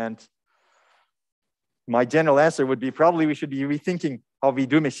 And my general answer would be probably we should be rethinking how we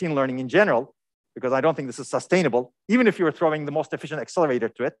do machine learning in general, because I don't think this is sustainable, even if you were throwing the most efficient accelerator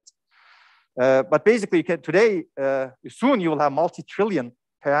to it. But basically, today, soon you will have multi-trillion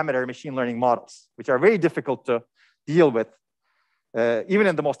parameter machine learning models, which are very difficult to deal with, even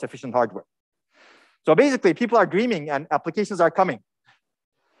in the most efficient hardware. So basically, people are dreaming and applications are coming.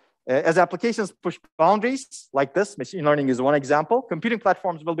 As applications push boundaries like this, machine learning is one example, computing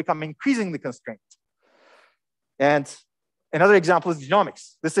platforms will become increasingly constrained. And another example is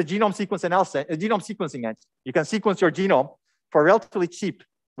genomics. This is a genome sequence analysis, a genome sequencing engine. You can sequence your genome for relatively cheap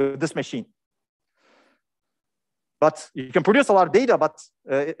with this machine. But you can produce a lot of data, but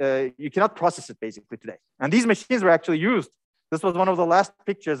you cannot process it basically today. And these machines were actually used. This was one of the last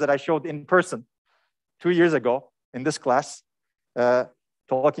pictures that I showed in person 2 years ago in this class,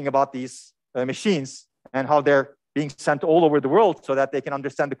 talking about these machines and how they're being sent all over the world so that they can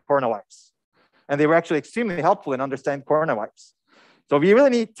understand the coronavirus. And they were actually extremely helpful in understanding coronavirus. So we really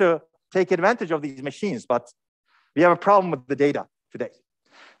need to take advantage of these machines, but we have a problem with the data today.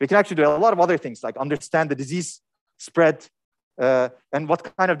 We can actually do a lot of other things like understand the disease spread and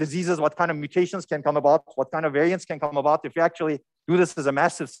what kind of diseases, what kind of mutations can come about, what kind of variants can come about. If you actually do this as a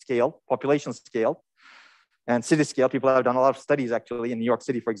massive scale, population scale, and city scale, people have done a lot of studies actually in New York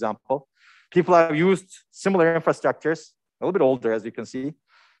City, for example. People have used similar infrastructures, a little bit older, as you can see,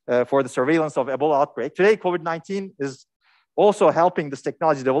 for the surveillance of Ebola outbreak. Today, COVID-19 is also helping this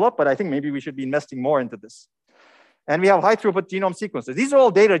technology develop, but I think maybe we should be investing more into this. And we have high throughput genome sequencers. These are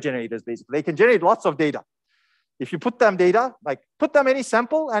all data generators, basically. They can generate lots of data. If you put them data, like put them any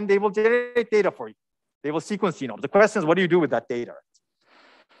sample and they will generate data for you. They will sequence genomes. The question is, what do you do with that data?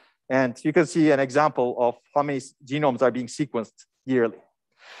 And you can see an example of how many genomes are being sequenced yearly.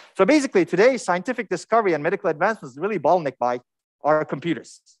 So basically today, scientific discovery and medical advancements is really bottlenecked by our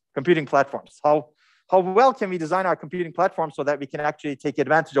computers, computing platforms. How well can we design our computing platforms so that we can actually take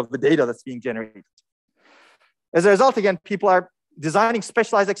advantage of the data that's being generated? As a result, again, people are designing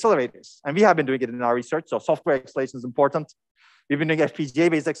specialized accelerators, and we have been doing it in our research. So software acceleration is important. We've been doing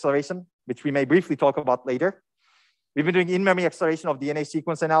FPGA-based acceleration, which we may briefly talk about later. We've been doing in-memory acceleration of DNA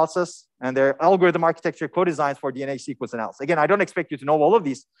sequence analysis, and there are algorithm architecture co-designs for DNA sequence analysis. Again, I don't expect you to know all of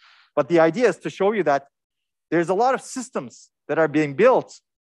these, but the idea is to show you that there's a lot of systems that are being built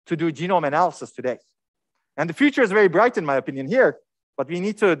to do genome analysis today. And the future is very bright, in my opinion, here, but we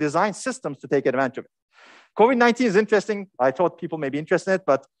need to design systems to take advantage of it. COVID-19 is interesting. I thought people may be interested in it,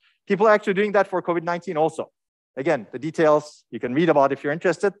 but people are actually doing that for COVID-19 also. Again, the details you can read about if you're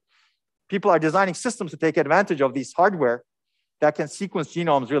interested. People are designing systems to take advantage of these hardware that can sequence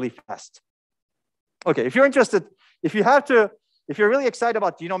genomes really fast. Okay, if you're interested, if you're really excited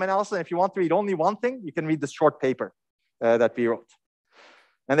about genome analysis, and if you want to read only one thing, you can read this short paper that we wrote.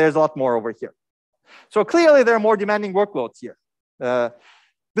 And there's a lot more over here. So clearly there are more demanding workloads here.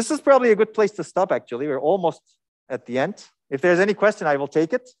 This is probably a good place to stop, actually. We're almost at the end. If there's any question, I will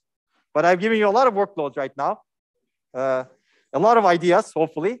take it. but I've given you a lot of workloads right now, a lot of ideas,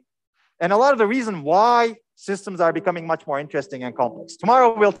 hopefully, and a lot of the reason why systems are becoming much more interesting and complex.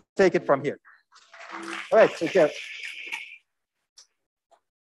 Tomorrow, we'll take it from here. All right, take care.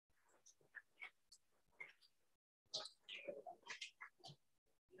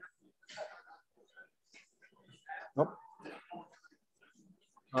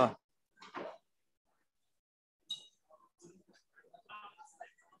 Nope.